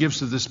about the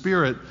gifts of the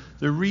Spirit,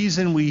 the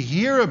reason we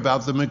hear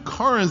about them at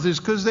Corinth is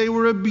because they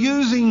were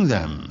abusing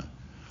them.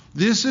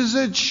 This is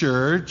a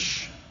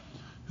church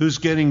who's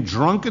getting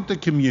drunk at the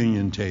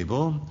communion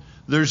table.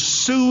 They're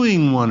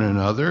suing one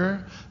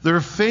another.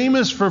 They're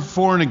famous for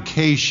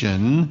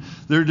fornication.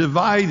 They're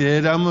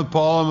divided. I'm of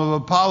Paul, I'm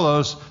of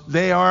Apollos.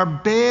 They are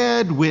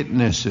bad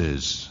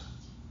witnesses.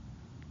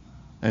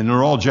 And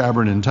they're all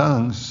jabbering in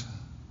tongues.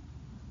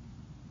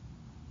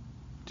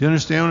 Do you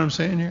understand what I'm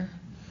saying here?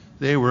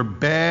 They were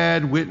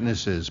bad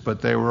witnesses,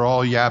 but they were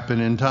all yapping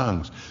in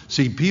tongues.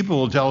 See, people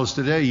will tell us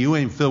today, you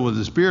ain't filled with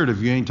the Spirit if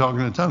you ain't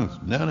talking in tongues.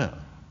 No.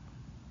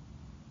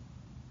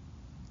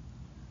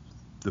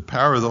 The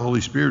power of the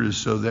Holy Spirit is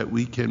so that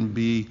we can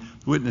be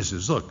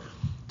witnesses. Look,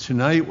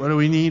 tonight, what do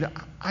we need?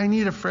 I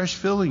need a fresh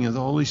filling of the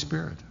Holy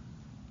Spirit.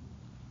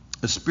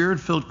 A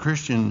Spirit-filled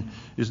Christian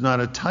is not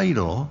a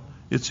title,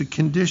 it's a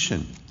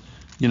condition.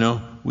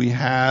 We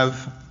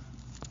have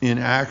in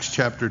Acts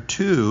chapter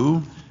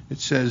 2, it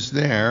says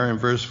there in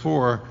verse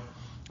 4,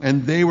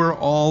 and they were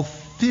all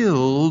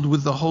filled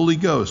with the Holy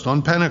Ghost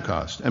on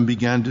Pentecost and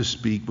began to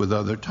speak with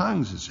other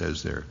tongues, it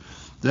says there.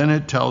 Then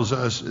it tells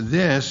us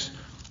this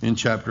in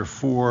chapter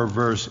 4,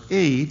 verse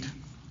 8,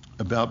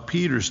 about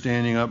Peter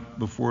standing up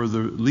before the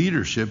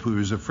leadership who he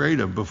was afraid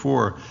of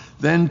before.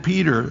 Then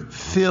Peter,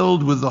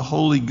 filled with the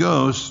Holy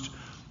Ghost.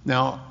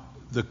 Now,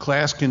 the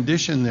class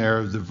condition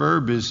there, the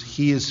verb is,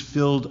 he is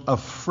filled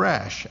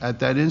afresh at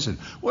that instant.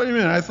 Wait a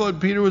minute, I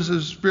thought Peter was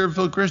a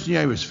Spirit-filled Christian.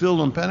 Yeah, he was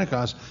filled on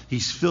Pentecost.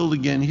 He's filled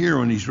again here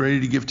when he's ready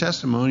to give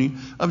testimony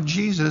of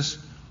Jesus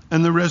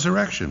and the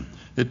resurrection.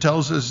 It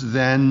tells us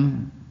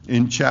then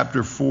in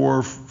chapter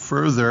 4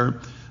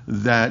 further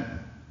that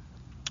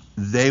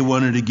they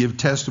wanted to give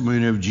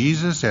testimony of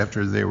Jesus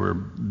after they were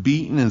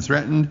beaten and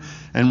threatened.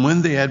 And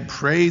when they had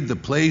prayed, the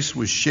place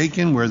was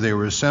shaken where they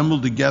were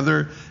assembled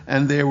together,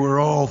 and they were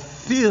all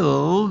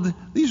filled.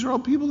 These are all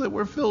people that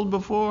were filled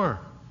before.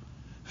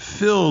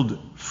 Filled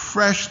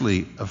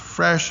freshly, a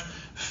fresh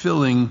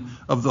filling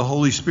of the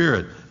Holy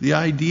Spirit. The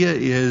idea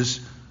is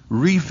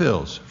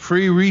refills,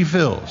 free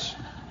refills.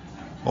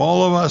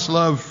 All of us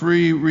love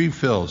free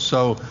refills.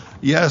 So,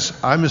 yes,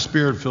 I'm a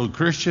Spirit-filled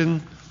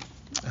Christian.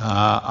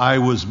 I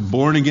was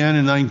born again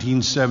in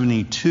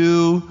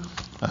 1972.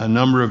 A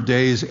number of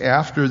days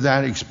after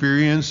that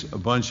experience, a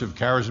bunch of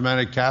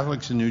charismatic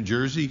Catholics in New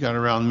Jersey got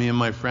around me and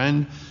my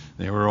friend.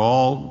 They were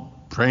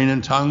all praying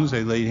in tongues.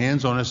 They laid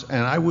hands on us,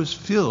 and I was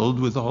filled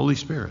with the Holy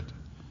Spirit.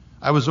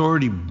 I was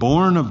already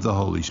born of the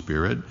Holy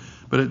Spirit,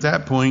 but at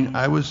that point,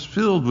 I was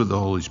filled with the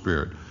Holy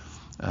Spirit.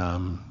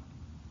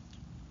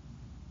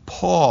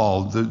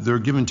 Paul, they're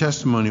given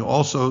testimony,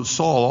 also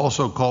Saul,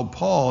 also called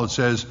Paul, it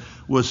says,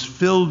 was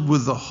filled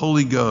with the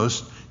Holy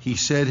Ghost. He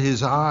set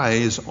his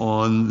eyes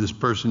on this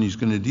person he's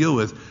going to deal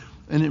with,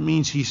 and it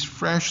means he's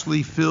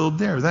freshly filled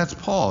there. That's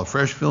Paul, a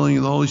fresh filling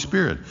of the Holy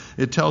Spirit.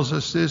 It tells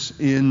us this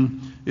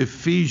in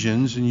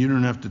Ephesians, and you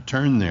don't have to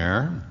turn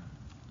there.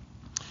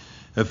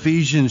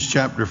 Ephesians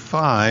chapter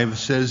 5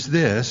 says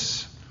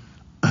this.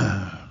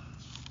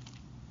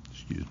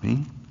 Excuse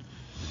me.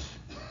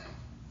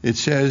 It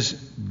says,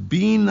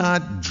 be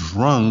not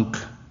drunk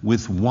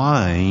with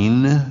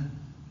wine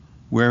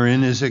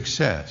wherein is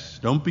excess.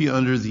 Don't be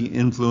under the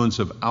influence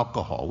of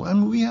alcohol. I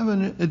mean, we have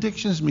an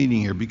addictions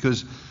meeting here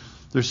because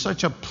there's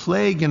such a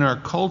plague in our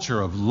culture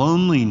of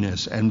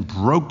loneliness and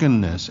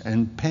brokenness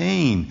and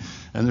pain.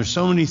 And there's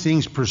so many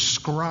things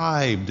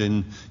prescribed,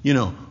 and,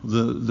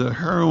 the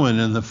heroin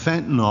and the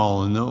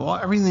fentanyl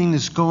and everything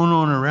that's going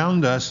on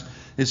around us.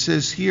 It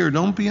says here,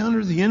 don't be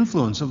under the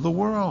influence of the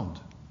world.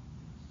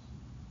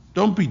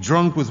 Don't be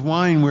drunk with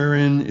wine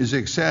wherein is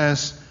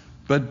excess,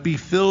 but be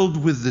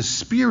filled with the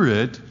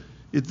Spirit.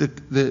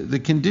 The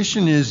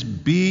condition is,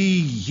 be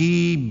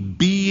ye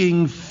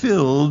being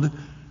filled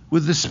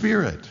with the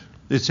Spirit.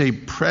 It's a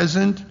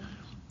present,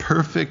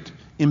 perfect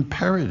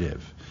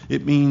imperative.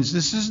 It means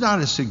this is not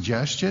a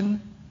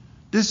suggestion.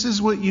 This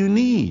is what you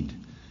need.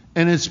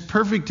 And it's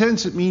perfect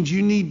tense. It means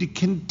you need to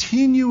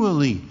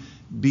continually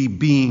be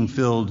being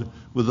filled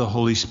with the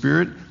Holy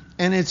Spirit.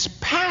 And it's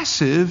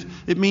passive.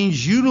 It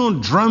means you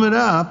don't drum it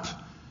up.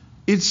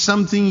 It's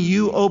something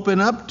you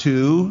open up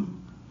to,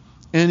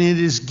 and it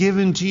is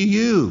given to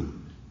you.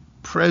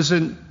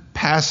 Present,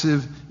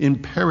 passive,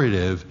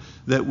 imperative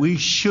that we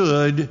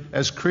should,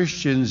 as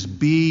Christians,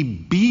 be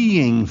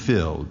being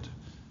filled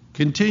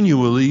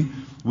continually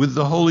with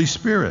the Holy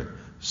Spirit.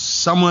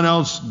 Someone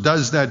else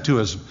does that to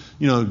us.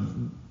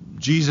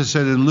 Jesus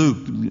said in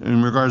Luke,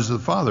 in regards to the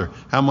Father,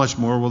 how much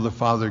more will the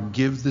Father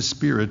give the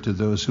Spirit to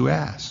those who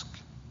ask?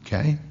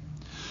 Okay?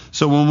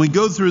 So when we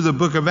go through the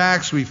book of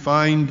Acts, we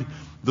find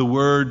the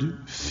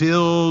word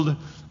filled,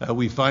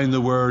 we find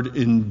the word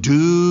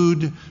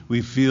endued,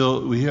 we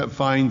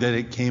find that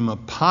it came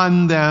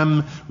upon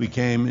them. We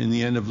came in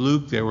the end of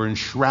Luke, they were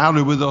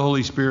enshrouded with the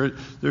Holy Spirit.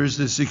 There's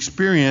this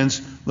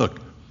experience,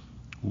 look,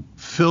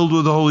 filled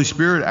with the Holy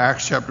Spirit.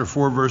 Acts chapter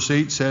 4 verse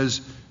 8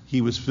 says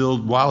he was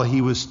filled while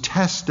he was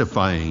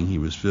testifying, he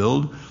was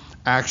filled.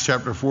 Acts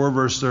chapter 4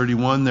 verse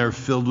 31, they're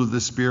filled with the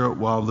Spirit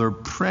while they're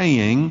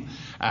praying.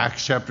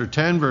 Acts chapter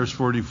 10 verse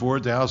 44,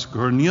 at the house of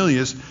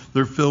Cornelius,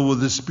 they're filled with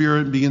the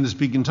Spirit and begin to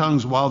speak in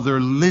tongues while they're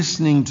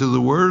listening to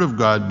the Word of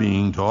God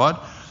being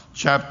taught.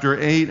 Chapter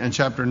 8 and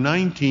chapter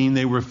 19,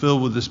 they were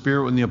filled with the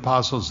Spirit when the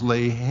apostles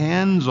lay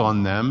hands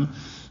on them.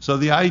 So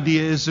the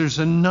idea is there's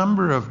a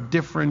number of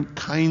different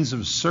kinds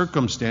of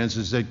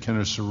circumstances that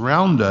can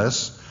surround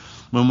us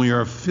when we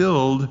are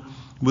filled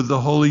with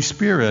the Holy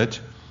Spirit,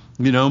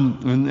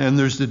 and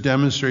there's the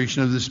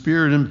demonstration of the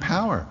Spirit in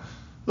power.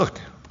 Look,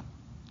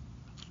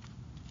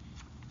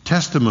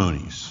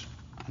 testimonies,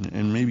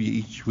 and maybe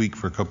each week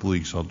for a couple of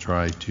weeks I'll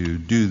try to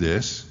do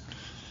this.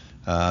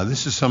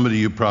 This is somebody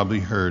you probably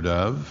heard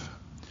of,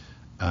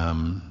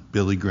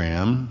 Billy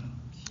Graham.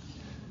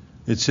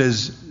 It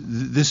says,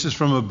 this is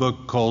from a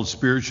book called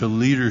Spiritual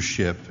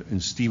Leadership,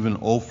 and Stephen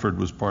Olford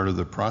was part of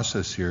the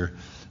process here.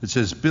 It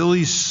says,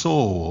 Billy's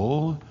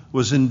soul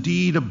was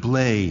indeed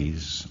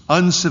ablaze,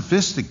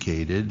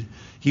 unsophisticated.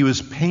 He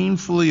was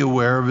painfully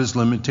aware of his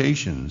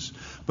limitations,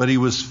 but he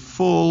was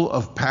full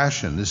of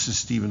passion. This is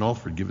Stephen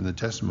Olford giving the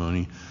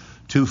testimony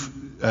to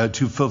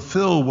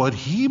fulfill what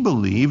he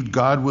believed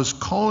God was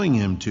calling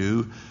him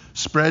to,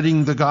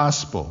 spreading the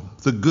gospel,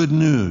 the good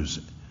news,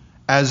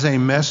 as a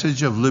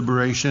message of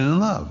liberation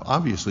and love.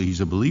 Obviously, he's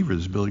a believer.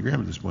 This is Billy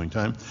Graham at this point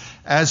in time.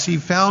 As he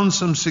found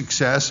some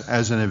success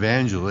as an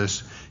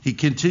evangelist, he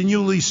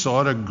continually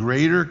sought a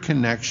greater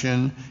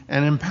connection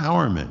and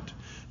empowerment.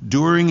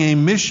 During a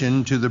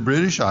mission to the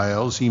British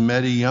Isles, he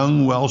met a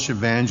young Welsh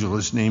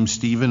evangelist named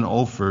Stephen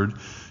Olford,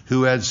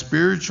 who had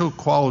spiritual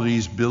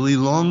qualities Billy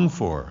longed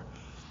for.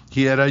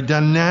 He had a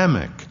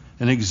dynamic,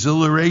 an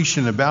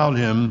exhilaration about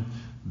him,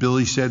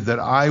 Billy said, that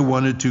I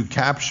wanted to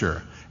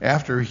capture.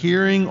 After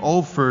hearing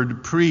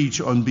Olford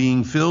preach on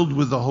being filled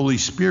with the Holy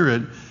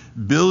Spirit,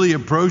 Billy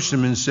approached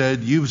him and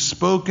said, "You've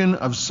spoken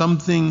of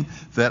something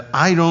that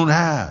I don't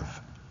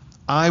have.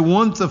 I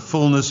want the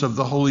fullness of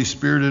the Holy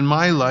Spirit in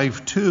my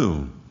life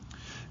too."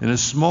 In a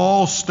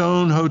small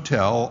stone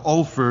hotel,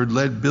 Olford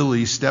led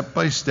Billy step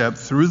by step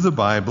through the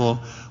Bible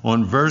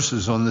on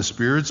verses on the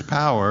Spirit's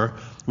power,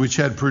 which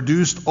had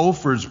produced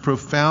Olford's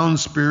profound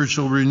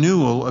spiritual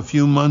renewal a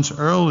few months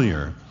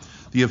earlier.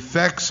 The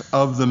effects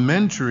of the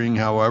mentoring,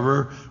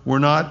 however, were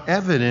not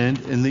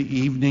evident in the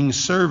evening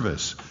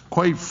service.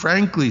 Quite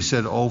frankly,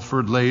 said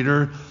Olford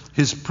later,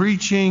 his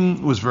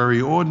preaching was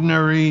very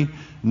ordinary.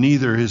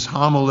 Neither his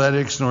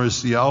homiletics nor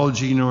his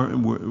theology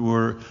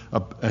nor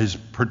his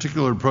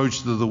particular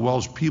approach to the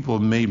Welsh people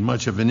made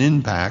much of an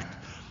impact.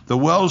 The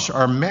Welsh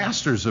are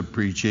masters of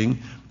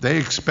preaching. They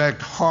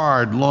expect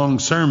hard, long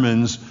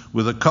sermons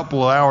with a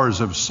couple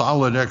hours of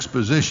solid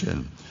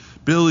exposition.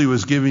 Billy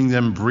was giving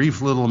them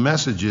brief little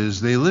messages.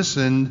 They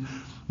listened,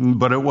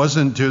 but it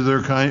wasn't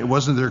their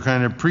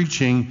kind of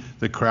preaching.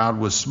 The crowd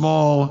was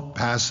small,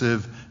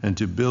 passive, and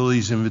to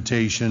Billy's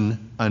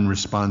invitation,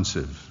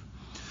 unresponsive.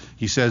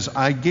 He says,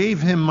 I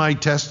gave him my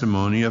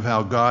testimony of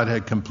how God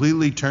had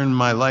completely turned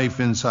my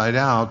life inside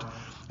out,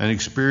 an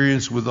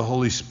experience with the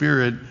Holy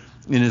Spirit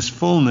in his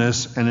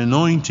fullness and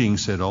anointing,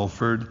 said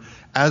Olford.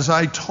 As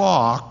I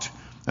talked,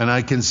 and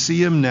I can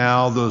see him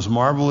now, those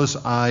marvelous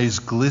eyes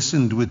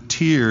glistened with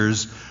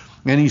tears,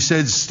 and he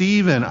said,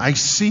 Stephen, I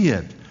see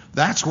it.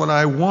 That's what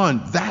I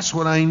want. That's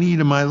what I need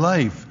in my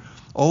life.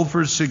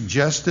 Olford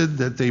suggested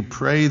that they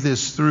pray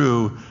this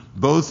through.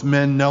 Both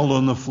men knelt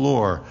on the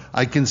floor.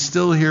 I can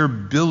still hear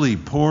Billy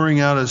pouring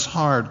out his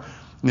heart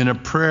in a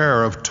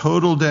prayer of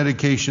total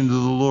dedication to the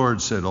Lord,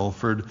 said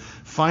Olford.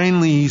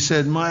 Finally, he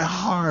said, my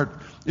heart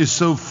is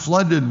so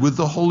flooded with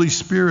the Holy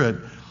Spirit.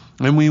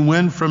 And we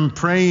went from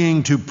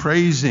praying to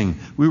praising.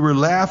 We were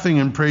laughing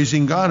and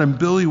praising God, and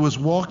Billy was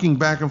walking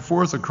back and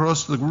forth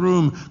across the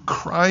room,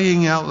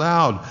 crying out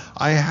loud,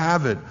 I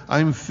have it.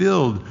 I'm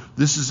filled.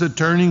 This is a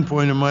turning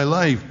point in my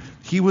life.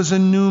 He was a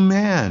new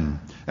man.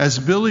 As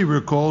Billy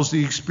recalls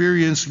the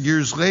experience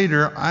years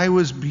later, I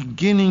was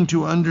beginning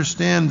to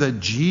understand that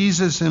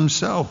Jesus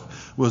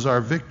himself was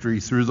our victory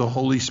through the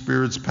Holy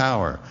Spirit's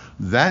power.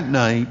 That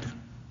night,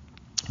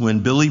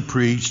 when Billy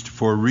preached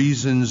for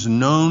reasons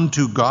known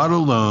to God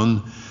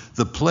alone,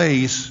 the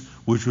place,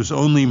 which was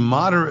only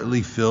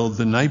moderately filled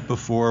the night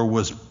before,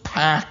 was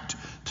packed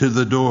to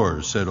the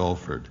doors, said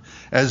Olford.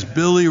 As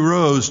Billy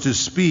rose to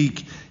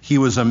speak, he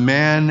was a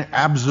man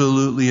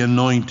absolutely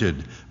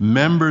anointed.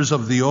 Members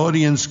of the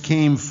audience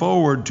came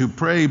forward to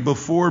pray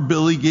before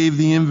Billy gave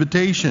the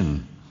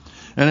invitation.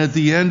 And at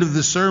the end of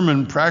the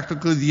sermon,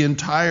 practically the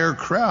entire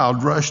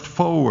crowd rushed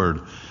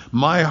forward.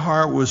 My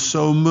heart was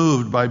so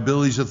moved by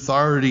Billy's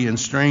authority and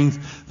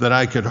strength that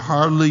I could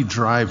hardly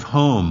drive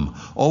home.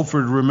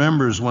 Olford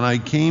remembers, when I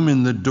came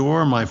in the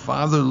door, my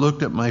father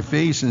looked at my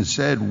face and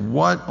said,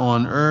 what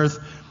on earth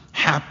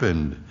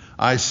happened?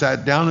 I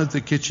sat down at the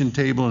kitchen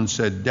table and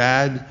said,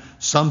 Dad,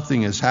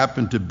 something has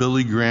happened to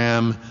Billy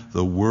Graham.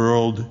 The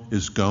world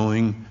is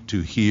going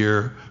to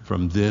hear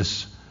from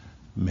this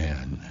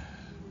man.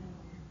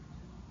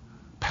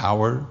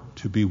 Power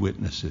to be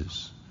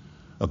witnesses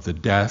of the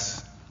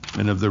death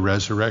and of the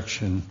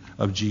resurrection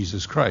of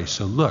Jesus Christ.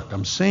 So look,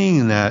 I'm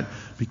saying that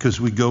because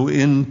we go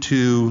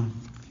into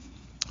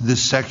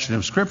this section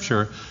of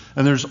Scripture,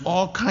 and there's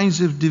all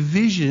kinds of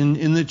division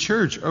in the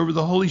church over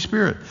the Holy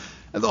Spirit.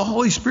 And the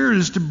Holy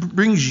Spirit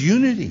brings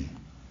unity.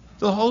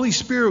 The Holy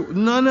Spirit,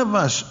 none of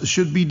us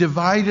should be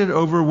divided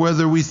over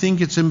whether we think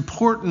it's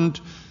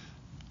important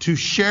to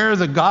share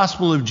the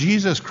gospel of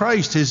Jesus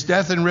Christ, his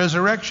death and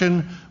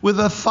resurrection, with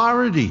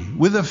authority,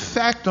 with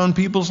effect on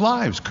people's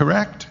lives,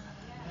 correct?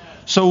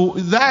 So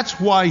that's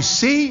why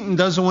Satan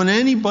doesn't want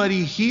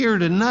anybody here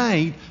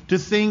tonight to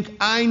think,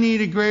 I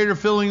need a greater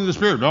filling of the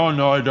Spirit. No,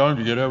 I don't.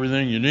 You get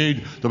everything you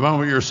need the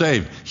moment you're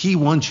saved. He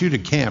wants you to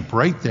camp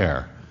right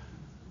there.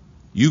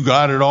 You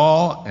got it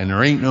all, and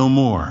there ain't no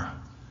more.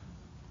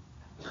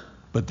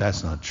 But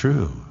that's not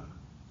true.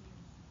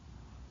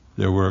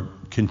 There were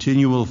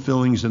continual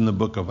fillings in the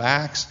book of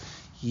Acts,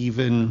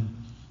 even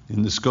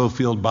in the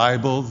Scofield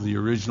Bible, the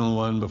original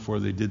one before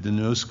they did the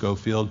new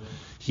Scofield.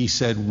 He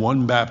said,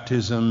 one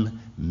baptism,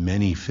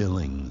 many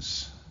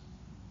fillings.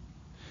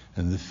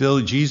 And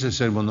Jesus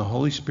said, when the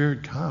Holy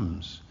Spirit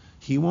comes,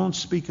 he won't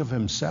speak of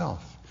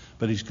himself,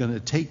 but he's going to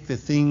take the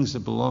things that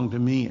belong to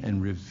me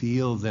and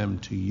reveal them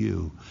to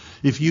you.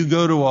 If you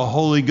go to a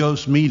Holy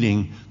Ghost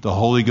meeting, the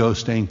Holy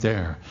Ghost ain't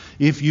there.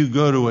 If you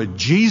go to a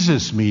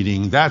Jesus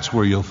meeting, that's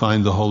where you'll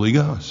find the Holy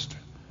Ghost,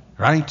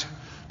 right?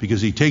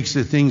 Because he takes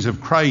the things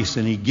of Christ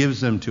and he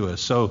gives them to us.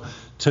 So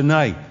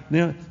tonight, we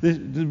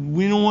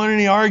don't want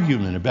any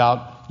argument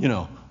about,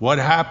 what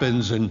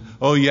happens and,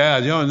 no,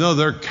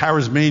 they're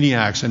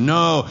charismaniacs. And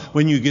no,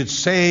 when you get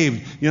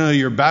saved,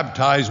 you're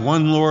baptized,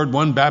 one Lord,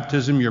 one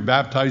baptism, you're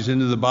baptized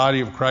into the body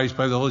of Christ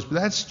by the Holy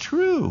Spirit. That's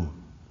true.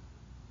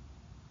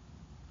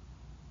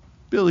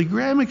 Billy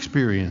Graham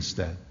experienced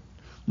that.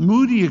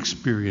 Moody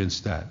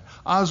experienced that.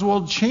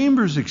 Oswald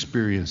Chambers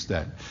experienced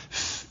that.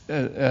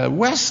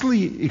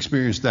 Wesley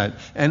experienced that.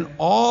 And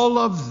all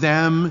of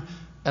them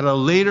at a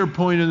later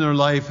point in their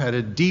life had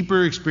a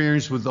deeper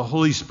experience with the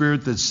Holy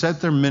Spirit that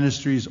set their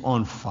ministries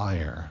on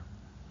fire.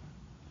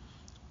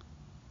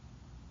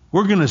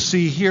 We're going to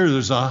see here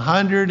there's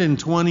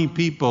 120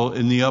 people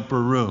in the upper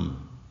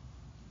room.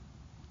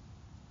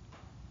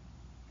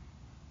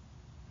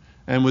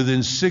 And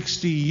within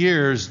 60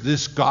 years,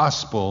 this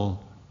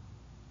gospel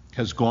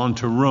has gone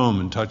to Rome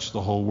and touched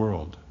the whole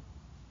world.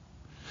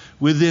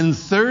 Within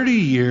 30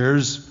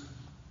 years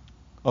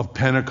of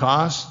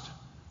Pentecost,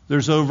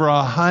 there's over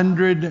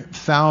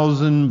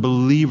 100,000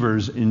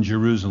 believers in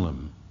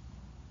Jerusalem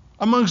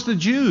amongst the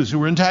Jews who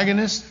were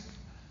antagonistic.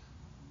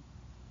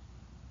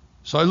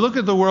 So I look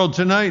at the world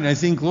tonight and I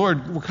think,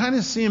 Lord, we're kind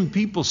of seeing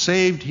people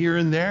saved here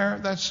and there.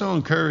 That's so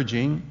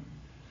encouraging.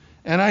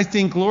 And I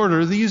think, Lord,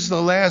 are these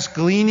the last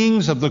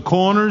gleanings of the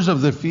corners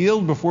of the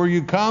field before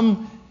you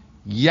come?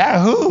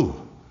 Yahoo!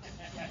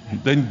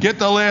 Then get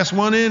the last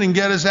one in and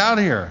get us out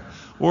here.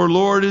 Or,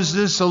 Lord, is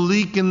this a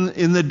leak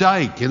in the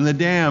dike, in the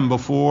dam,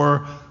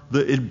 before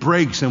it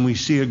breaks and we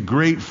see a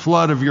great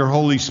flood of your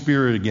Holy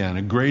Spirit again,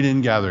 a great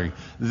ingathering?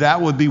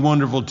 That would be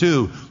wonderful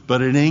too,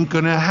 but it ain't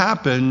going to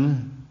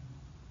happen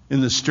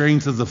in the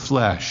strength of the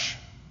flesh.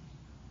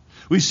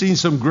 We've seen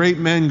some great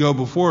men go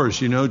before us,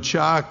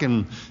 Chuck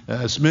and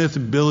Smith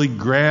and Billy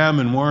Graham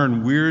and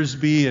Warren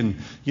Wiersbe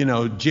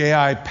and,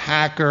 J.I.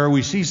 Packer.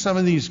 We see some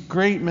of these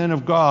great men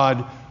of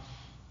God,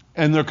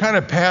 and they're kind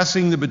of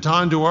passing the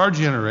baton to our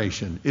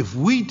generation. If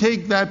we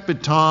take that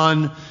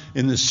baton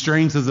in the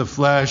strength of the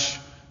flesh,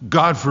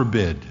 God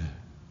forbid.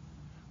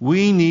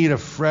 We need a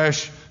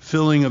fresh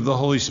filling of the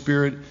Holy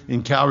Spirit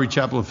in Calvary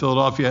Chapel of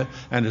Philadelphia,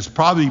 and it's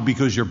probably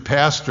because your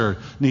pastor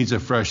needs a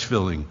fresh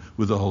filling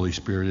with the Holy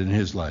Spirit in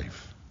his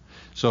life.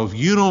 So if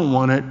you don't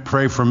want it,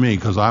 pray for me,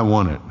 because I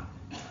want it.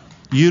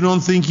 You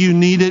don't think you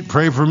need it,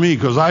 pray for me,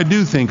 because I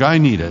do think I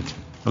need it.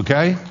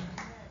 Okay?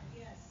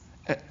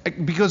 Yes.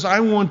 Because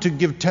I want to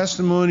give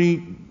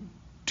testimony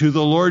to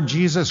the Lord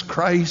Jesus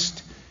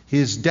Christ,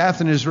 his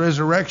death and his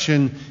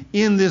resurrection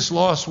in this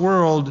lost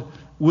world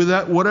with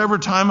whatever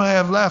time I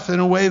have left in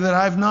a way that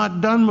I've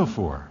not done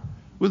before,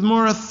 with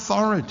more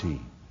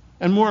authority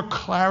and more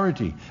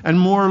clarity and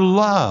more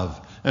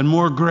love and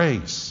more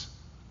grace.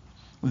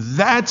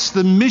 That's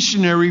the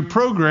missionary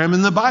program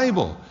in the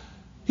Bible.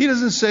 He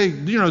doesn't say,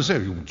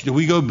 do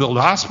we go build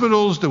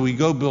hospitals? Do we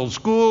go build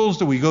schools?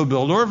 Do we go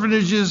build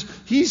orphanages?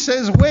 He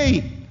says,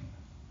 wait,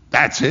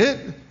 that's it.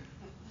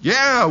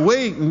 Yeah,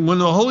 wait, when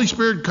the Holy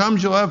Spirit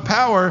comes, you'll have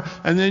power,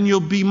 and then you'll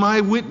be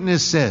my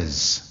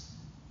witnesses.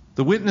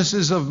 The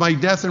witnesses of my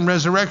death and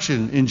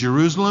resurrection in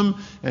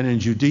Jerusalem and in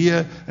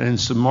Judea and in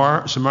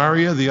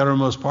Samaria, the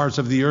uttermost parts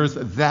of the earth.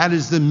 That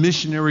is the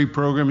missionary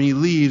program he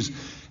leaves.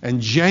 And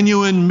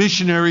genuine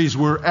missionaries,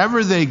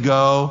 wherever they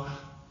go,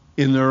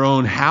 in their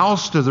own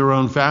house, to their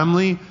own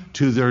family,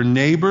 to their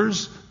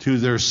neighbors, to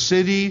their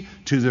city,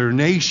 to their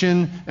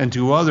nation, and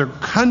to other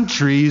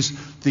countries,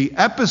 the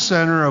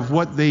epicenter of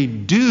what they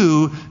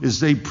do is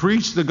they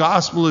preach the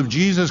gospel of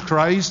Jesus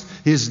Christ,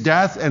 his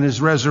death and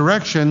his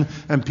resurrection,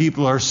 and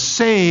people are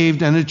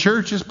saved and a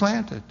church is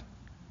planted.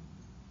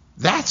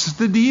 That's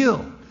the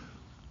deal.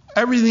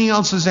 Everything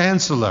else is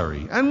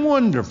ancillary and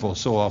wonderful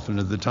so often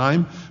at the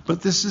time,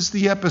 but this is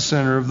the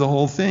epicenter of the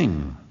whole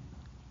thing.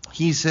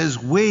 He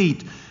says,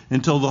 wait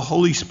until the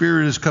Holy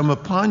Spirit has come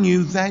upon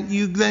you, that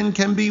you then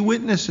can be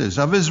witnesses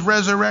of his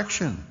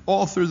resurrection,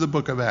 all through the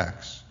book of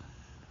Acts.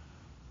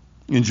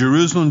 In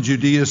Jerusalem,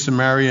 Judea,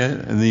 Samaria,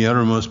 and the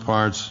uttermost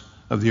parts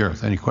of the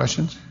earth. Any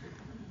questions?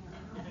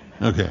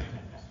 Okay.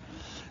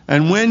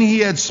 And when he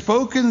had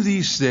spoken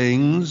these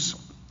things,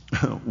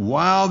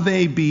 while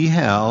they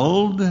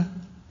beheld,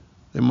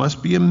 they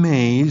must be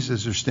amazed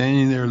as they're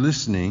standing there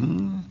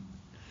listening,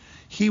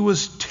 he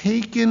was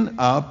taken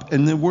up,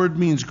 and the word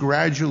means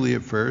gradually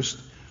at first,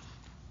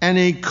 and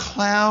a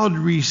cloud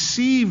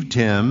received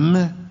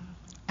him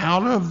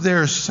out of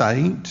their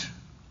sight.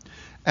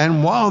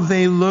 And while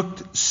they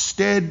looked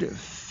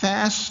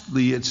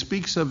steadfastly, it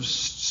speaks of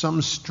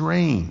some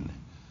strain.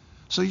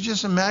 So you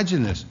just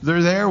imagine this.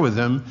 They're there with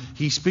him.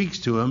 He speaks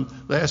to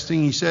him. Last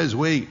thing he says,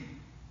 wait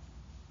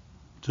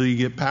till you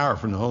get power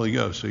from the Holy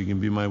Ghost so you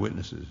can be my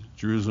witnesses.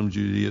 Jerusalem,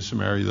 Judea,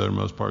 Samaria, the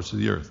uttermost parts of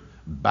the earth.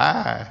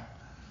 Bye.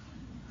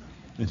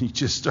 And he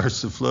just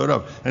starts to float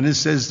up. And it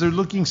says they're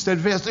looking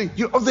steadfastly.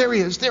 Oh, there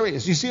he is, there he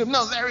is. You see him?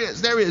 No, there he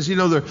is, there he is.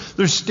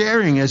 They're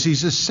staring as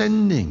he's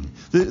ascending.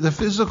 The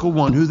physical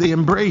one who they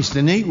embraced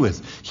and ate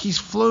with. He's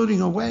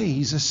floating away.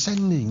 He's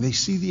ascending. They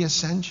see the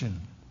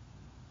ascension.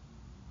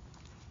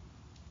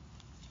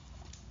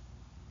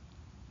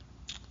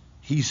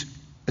 He's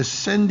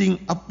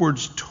ascending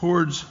upwards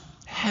towards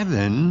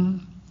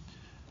heaven.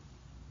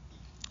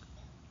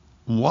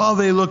 While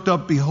they looked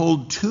up,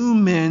 behold, two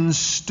men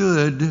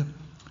stood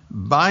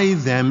by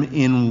them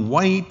in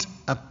white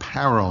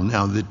apparel.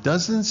 Now, that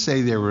doesn't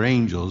say they were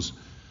angels,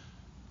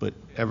 but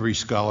every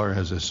scholar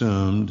has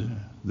assumed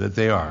that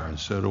they are, and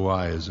so do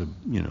I as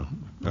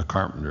a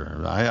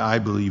carpenter. I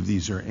believe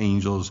these are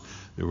angels.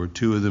 There were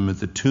two of them at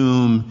the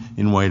tomb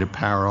in white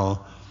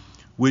apparel,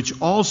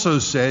 which also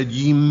said,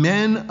 ye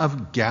men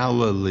of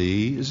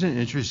Galilee. Isn't it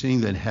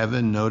interesting that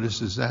heaven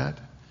notices that?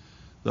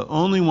 The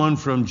only one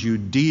from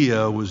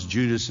Judea was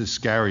Judas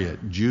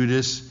Iscariot.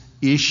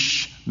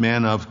 Judas-ish,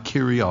 man of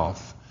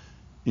Kirioth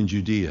in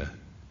Judea.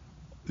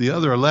 The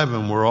other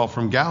 11 were all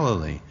from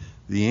Galilee.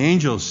 The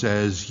angel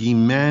says, ye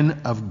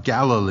men of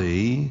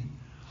Galilee,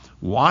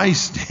 why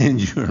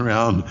stand you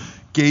around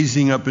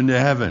gazing up into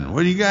heaven?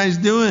 What are you guys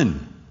doing?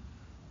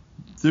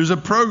 There's a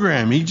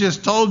program. He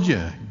just told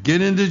you.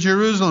 Get into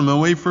Jerusalem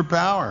and wait for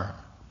power.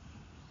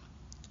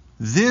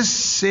 This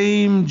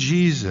same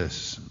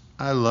Jesus,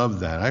 I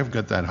love that. I've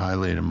got that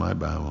highlighted in my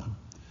Bible.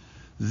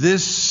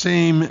 This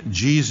same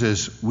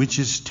Jesus, which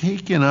is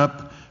taken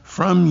up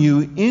from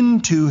you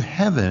into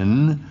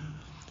heaven,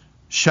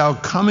 shall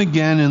come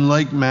again in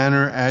like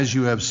manner as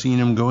you have seen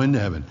him go into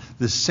heaven.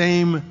 The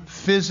same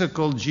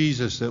physical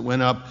Jesus that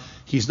went up.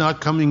 He's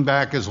not coming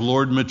back as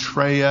Lord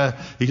Maitreya.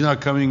 He's not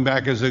coming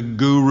back as a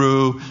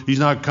guru. He's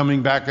not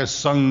coming back as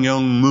Sun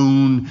Myung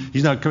Moon.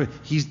 He's not coming.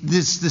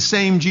 This the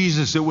same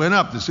Jesus that went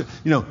up.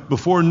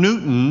 Before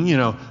Newton,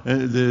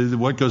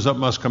 what goes up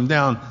must come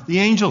down. The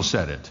angel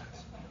said it.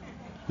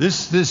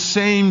 This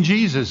same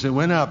Jesus that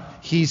went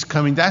up, he's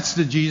coming. That's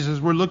the Jesus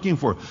we're looking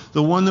for.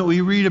 The one that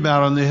we read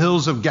about on the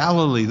hills of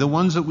Galilee, the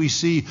ones that we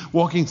see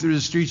walking through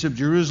the streets of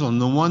Jerusalem,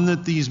 the one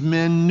that these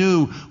men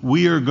knew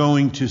we are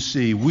going to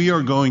see, we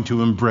are going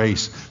to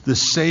embrace. The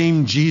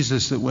same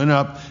Jesus that went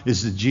up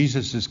is the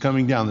Jesus that's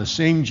coming down. The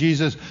same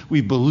Jesus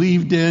we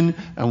believed in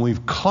and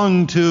we've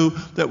clung to,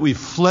 that we've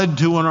fled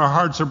to when our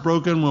hearts are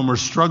broken, when we're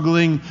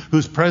struggling,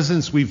 whose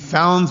presence we've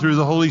found through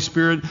the Holy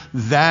Spirit.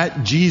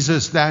 That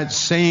Jesus, that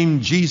same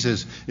Jesus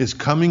is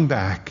coming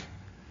back.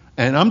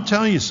 And I'm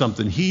telling you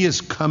something, he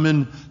is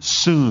coming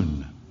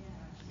soon.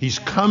 He's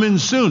coming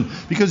soon.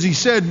 Because he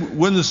said,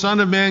 when the Son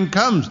of Man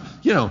comes,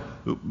 going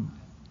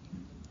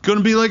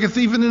to be like a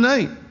thief in the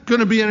night. Going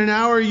to be in an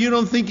hour you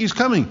don't think he's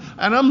coming.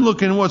 And I'm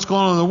looking at what's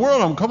going on in the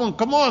world.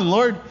 Come on,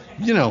 Lord.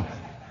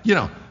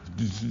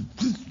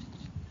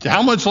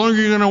 How much longer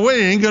are you going to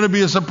wait? It ain't going to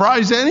be a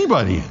surprise to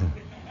anybody.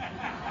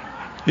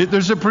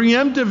 There's a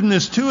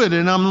preemptiveness to it,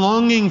 and I'm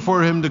longing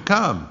for him to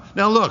come.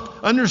 Now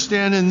look,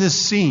 understand in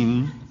this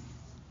scene,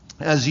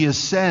 as he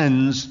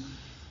ascends,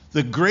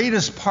 the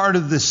greatest part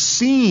of the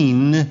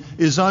scene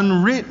is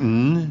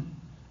unwritten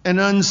and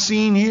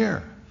unseen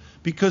here.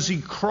 Because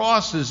he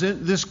crosses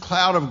this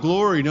cloud of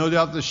glory, no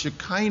doubt the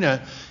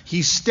Shekinah,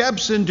 he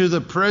steps into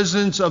the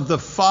presence of the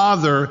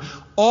Father.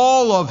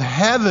 All of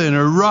heaven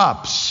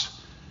erupts.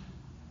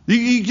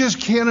 You just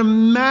can't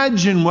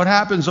imagine what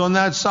happens on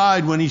that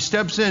side when he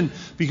steps in,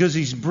 because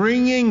he's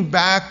bringing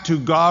back to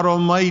God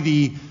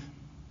Almighty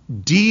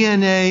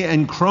DNA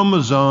and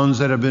chromosomes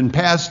that have been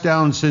passed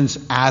down since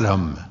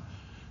Adam.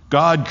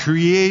 God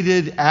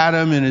created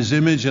Adam in his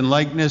image and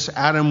likeness.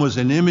 Adam was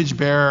an image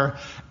bearer.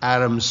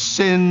 Adam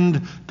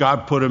sinned.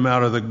 God put him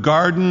out of the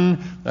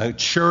garden.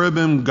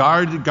 Cherubim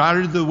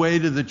guarded the way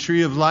to the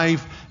tree of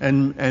life,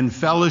 and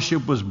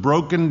fellowship was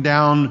broken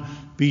down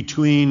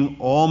between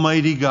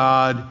Almighty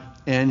God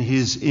and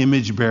his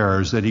image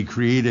bearers that he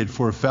created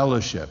for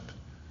fellowship.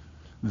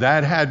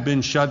 That had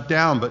been shut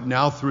down, but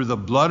now through the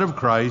blood of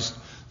Christ,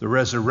 the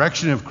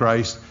resurrection of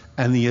Christ,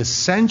 and the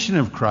ascension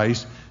of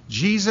Christ,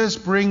 Jesus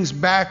brings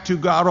back to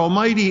God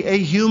Almighty a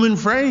human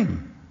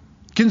frame,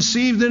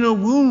 conceived in a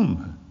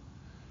womb.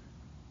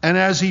 And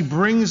as he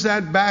brings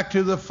that back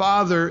to the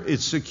Father,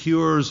 it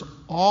secures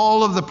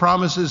all of the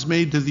promises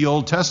made to the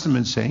Old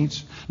Testament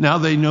saints. Now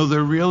they know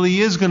there really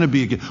is going to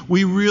be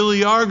we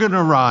really are going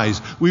to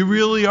rise. We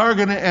really are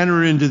going to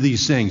enter into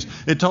these things.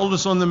 It told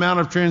us on the Mount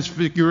of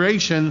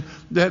Transfiguration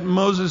that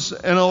Moses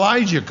and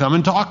Elijah come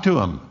and talk to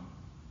him.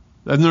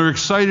 And they're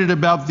excited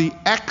about the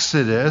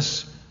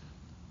Exodus.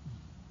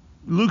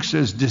 Luke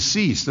says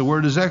decease. The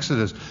word is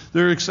Exodus.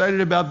 They're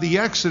excited about the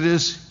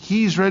Exodus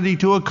he's ready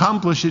to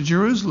accomplish at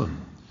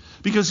Jerusalem.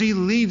 Because he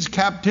leads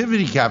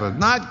captivity captive.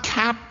 Not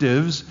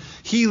captives.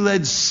 He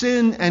led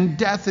sin and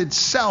death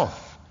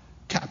itself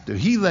captive.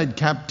 He led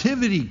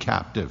captivity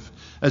captive.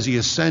 as he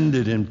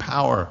ascended in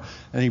power,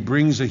 and he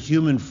brings a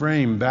human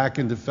frame back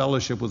into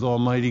fellowship with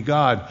Almighty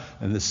God.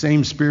 And the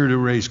same Spirit who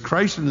raised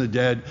Christ from the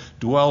dead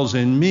dwells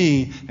in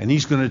me, and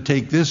he's going to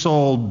take this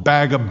old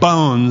bag of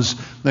bones,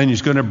 and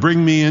he's going to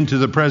bring me into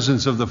the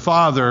presence of the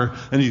Father,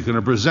 and he's going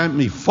to present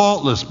me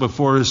faultless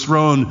before his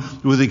throne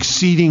with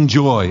exceeding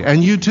joy.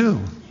 And you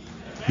too.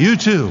 You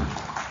too.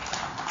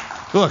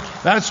 Look,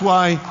 that's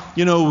why,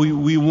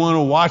 we want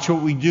to watch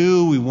what we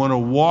do. We want to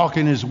walk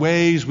in his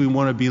ways. We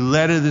want to be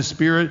led of the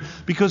Spirit.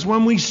 Because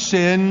when we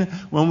sin,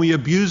 when we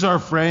abuse our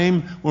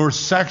frame, or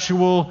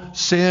sexual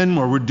sin,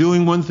 or we're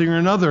doing one thing or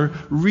another,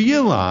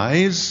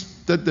 realize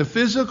that the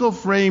physical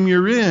frame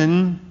you're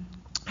in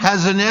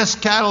has an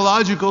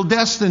eschatological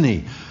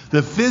destiny.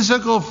 The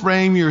physical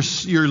frame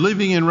you're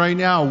living in right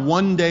now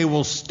one day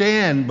will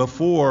stand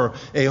before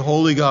a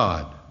holy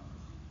God.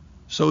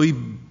 So he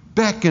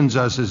beckons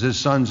us as his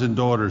sons and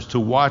daughters to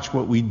watch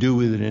what we do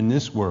with it in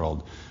this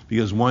world,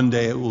 because one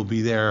day it will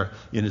be there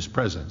in his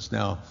presence.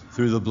 Now,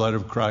 through the blood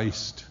of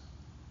Christ,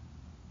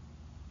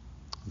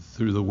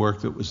 through the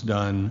work that was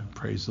done,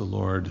 praise the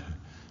Lord,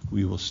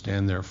 we will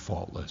stand there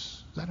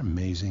faultless. Is that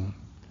amazing?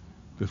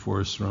 Before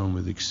his throne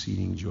with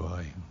exceeding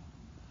joy.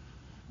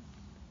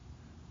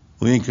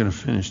 We ain't going to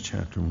finish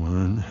chapter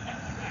 1.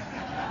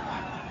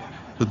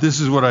 But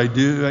this is what I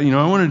do.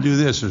 I want to do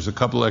this. There's a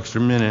couple extra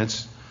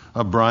minutes.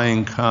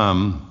 Brian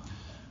come,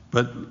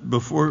 but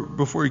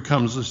before he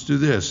comes, let's do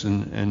this,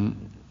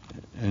 and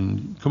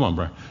come on,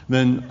 Brian.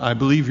 Then I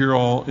believe you're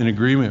all in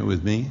agreement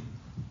with me.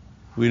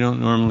 We don't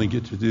normally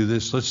get to do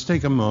this. Let's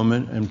take a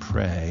moment and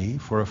pray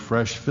for a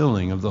fresh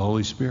filling of the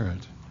Holy Spirit.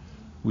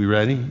 We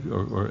ready?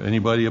 Or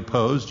anybody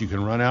opposed? You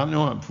can run out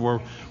now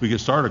before we get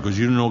started, because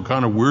you don't know what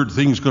kind of weird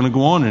thing's going to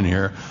go on in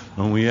here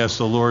when we ask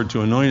the Lord to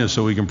anoint us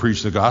so we can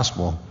preach the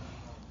gospel,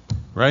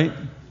 right?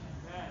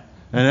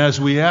 And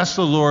as we ask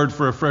the Lord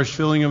for a fresh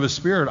filling of his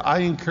Spirit, I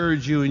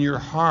encourage you in your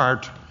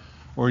heart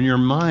or in your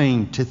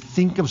mind to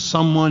think of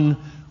someone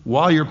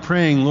while you're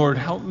praying. Lord,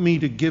 help me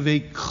to give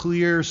a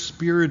clear,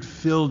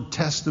 Spirit-filled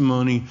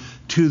testimony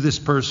to this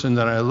person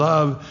that I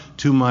love,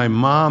 to my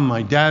mom,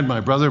 my dad, my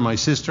brother, my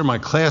sister, my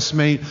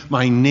classmate,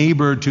 my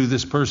neighbor, to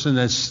this person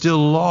that's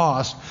still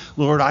lost.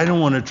 Lord, I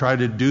don't want to try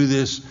to do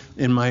this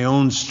in my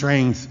own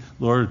strength.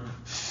 Lord,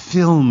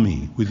 fill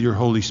me with your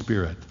Holy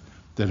Spirit,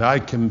 that I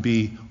can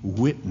be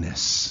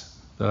witness,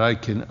 that I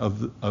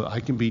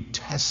can be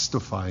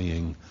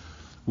testifying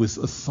with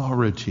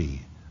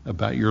authority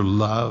about your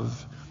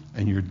love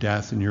and your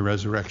death and your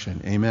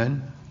resurrection.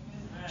 Amen?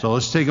 So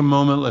let's take a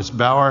moment. Let's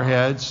bow our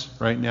heads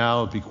right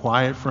now. Be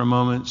quiet for a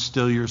moment.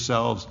 Still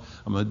yourselves.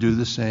 I'm going to do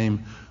the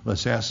same.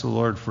 Let's ask the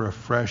Lord for a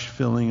fresh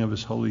filling of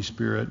his Holy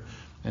Spirit.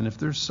 And if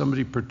there's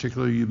somebody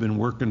particular you've been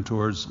working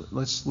towards,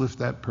 let's lift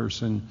that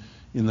person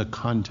in the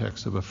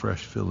context of a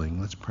fresh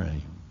filling. Let's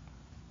pray.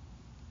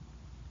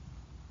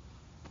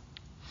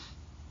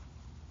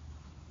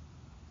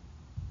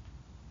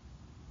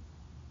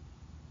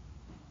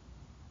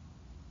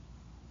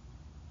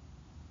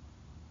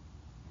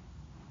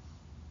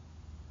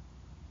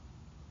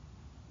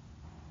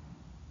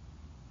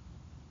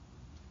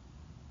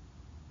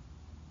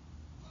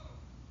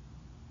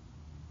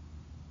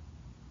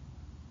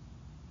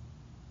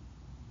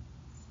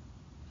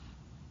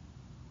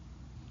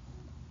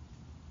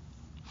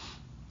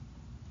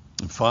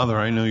 Father,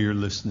 I know you're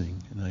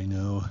listening, and I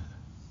know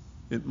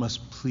it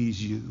must please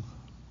you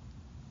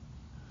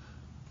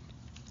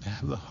to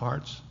have the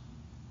hearts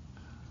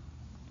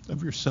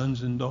of your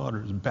sons and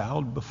daughters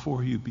bowed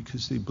before you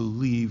because they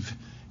believe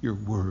your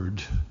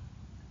word.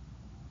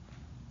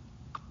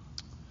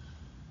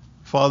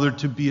 Father,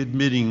 to be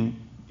admitting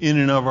in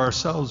and of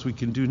ourselves we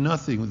can do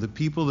nothing with the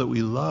people that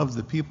we love,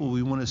 the people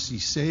we want to see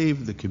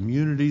saved, the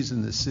communities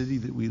and the city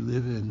that we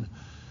live in.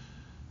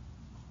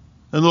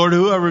 And Lord,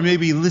 whoever may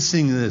be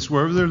listening to this,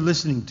 wherever they're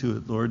listening to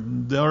it,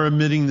 Lord, they're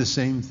admitting the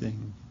same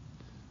thing.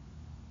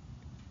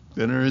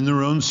 That are in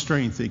their own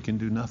strength, they can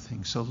do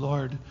nothing. So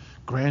Lord,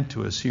 grant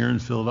to us here in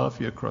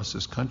Philadelphia, across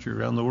this country,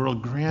 around the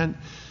world, grant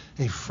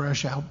a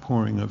fresh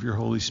outpouring of your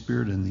Holy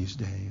Spirit in these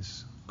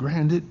days.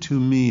 Grant it to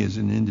me as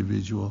an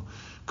individual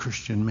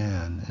Christian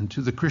man, and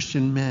to the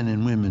Christian men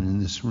and women in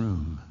this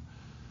room.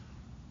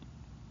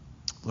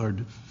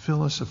 Lord,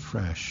 fill us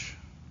afresh,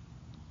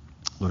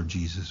 Lord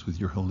Jesus, with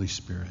your Holy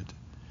Spirit.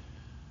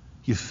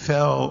 You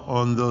fell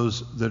on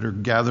those that are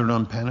gathered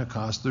on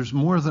Pentecost. There's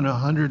more than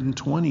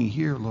 120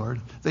 here,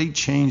 Lord. They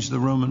changed the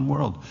Roman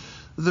world.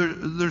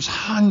 There's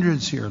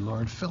hundreds here,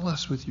 Lord. Fill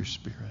us with your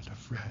Spirit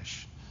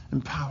afresh.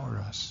 Empower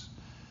us.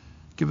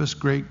 Give us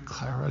great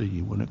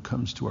clarity when it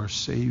comes to our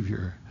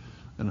Savior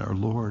and our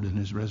Lord and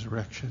his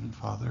resurrection,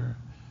 Father.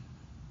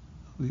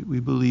 We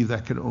believe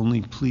that can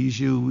only please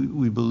you.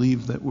 We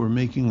believe that we're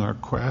making our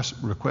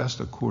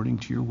request according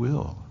to your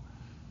will,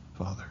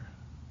 Father.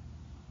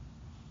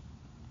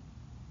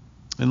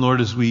 And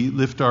Lord, as we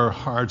lift our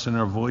hearts and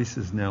our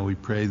voices now, we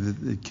pray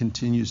that it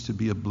continues to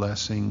be a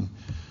blessing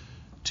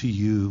to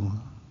you.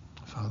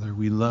 Father,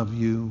 we love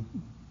you.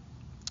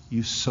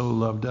 You so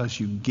loved us.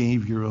 You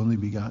gave your only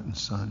begotten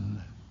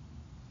Son.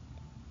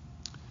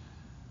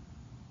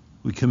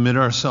 We commit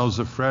ourselves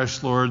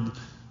afresh, Lord.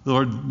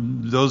 Lord,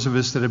 those of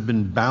us that have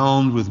been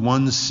bound with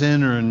one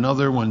sin or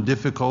another, one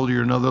difficulty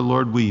or another,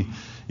 Lord,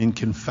 in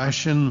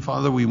confession,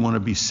 Father, we want to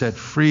be set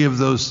free of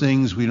those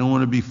things. We don't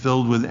want to be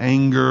filled with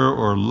anger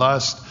or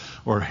lust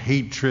or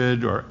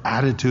hatred or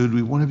attitude.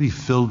 We want to be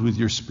filled with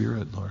your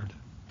Spirit, Lord.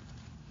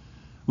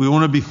 We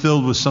want to be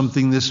filled with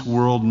something this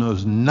world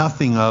knows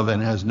nothing of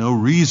and has no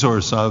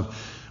resource of.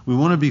 We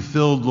want to be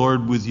filled,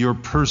 Lord, with your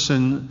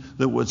person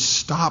that would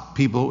stop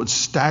people, would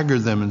stagger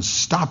them and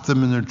stop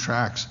them in their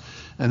tracks.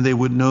 And they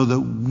would know that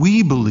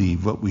we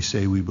believe what we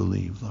say we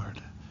believe,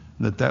 Lord.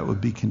 And that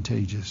would be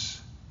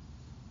contagious.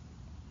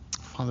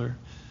 Father,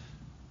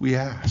 we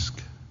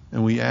ask.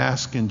 And we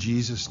ask in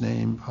Jesus'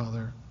 name,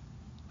 Father.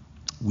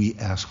 We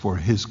ask for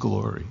his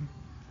glory,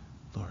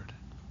 Lord.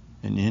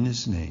 And in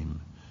his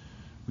name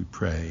we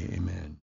pray, amen.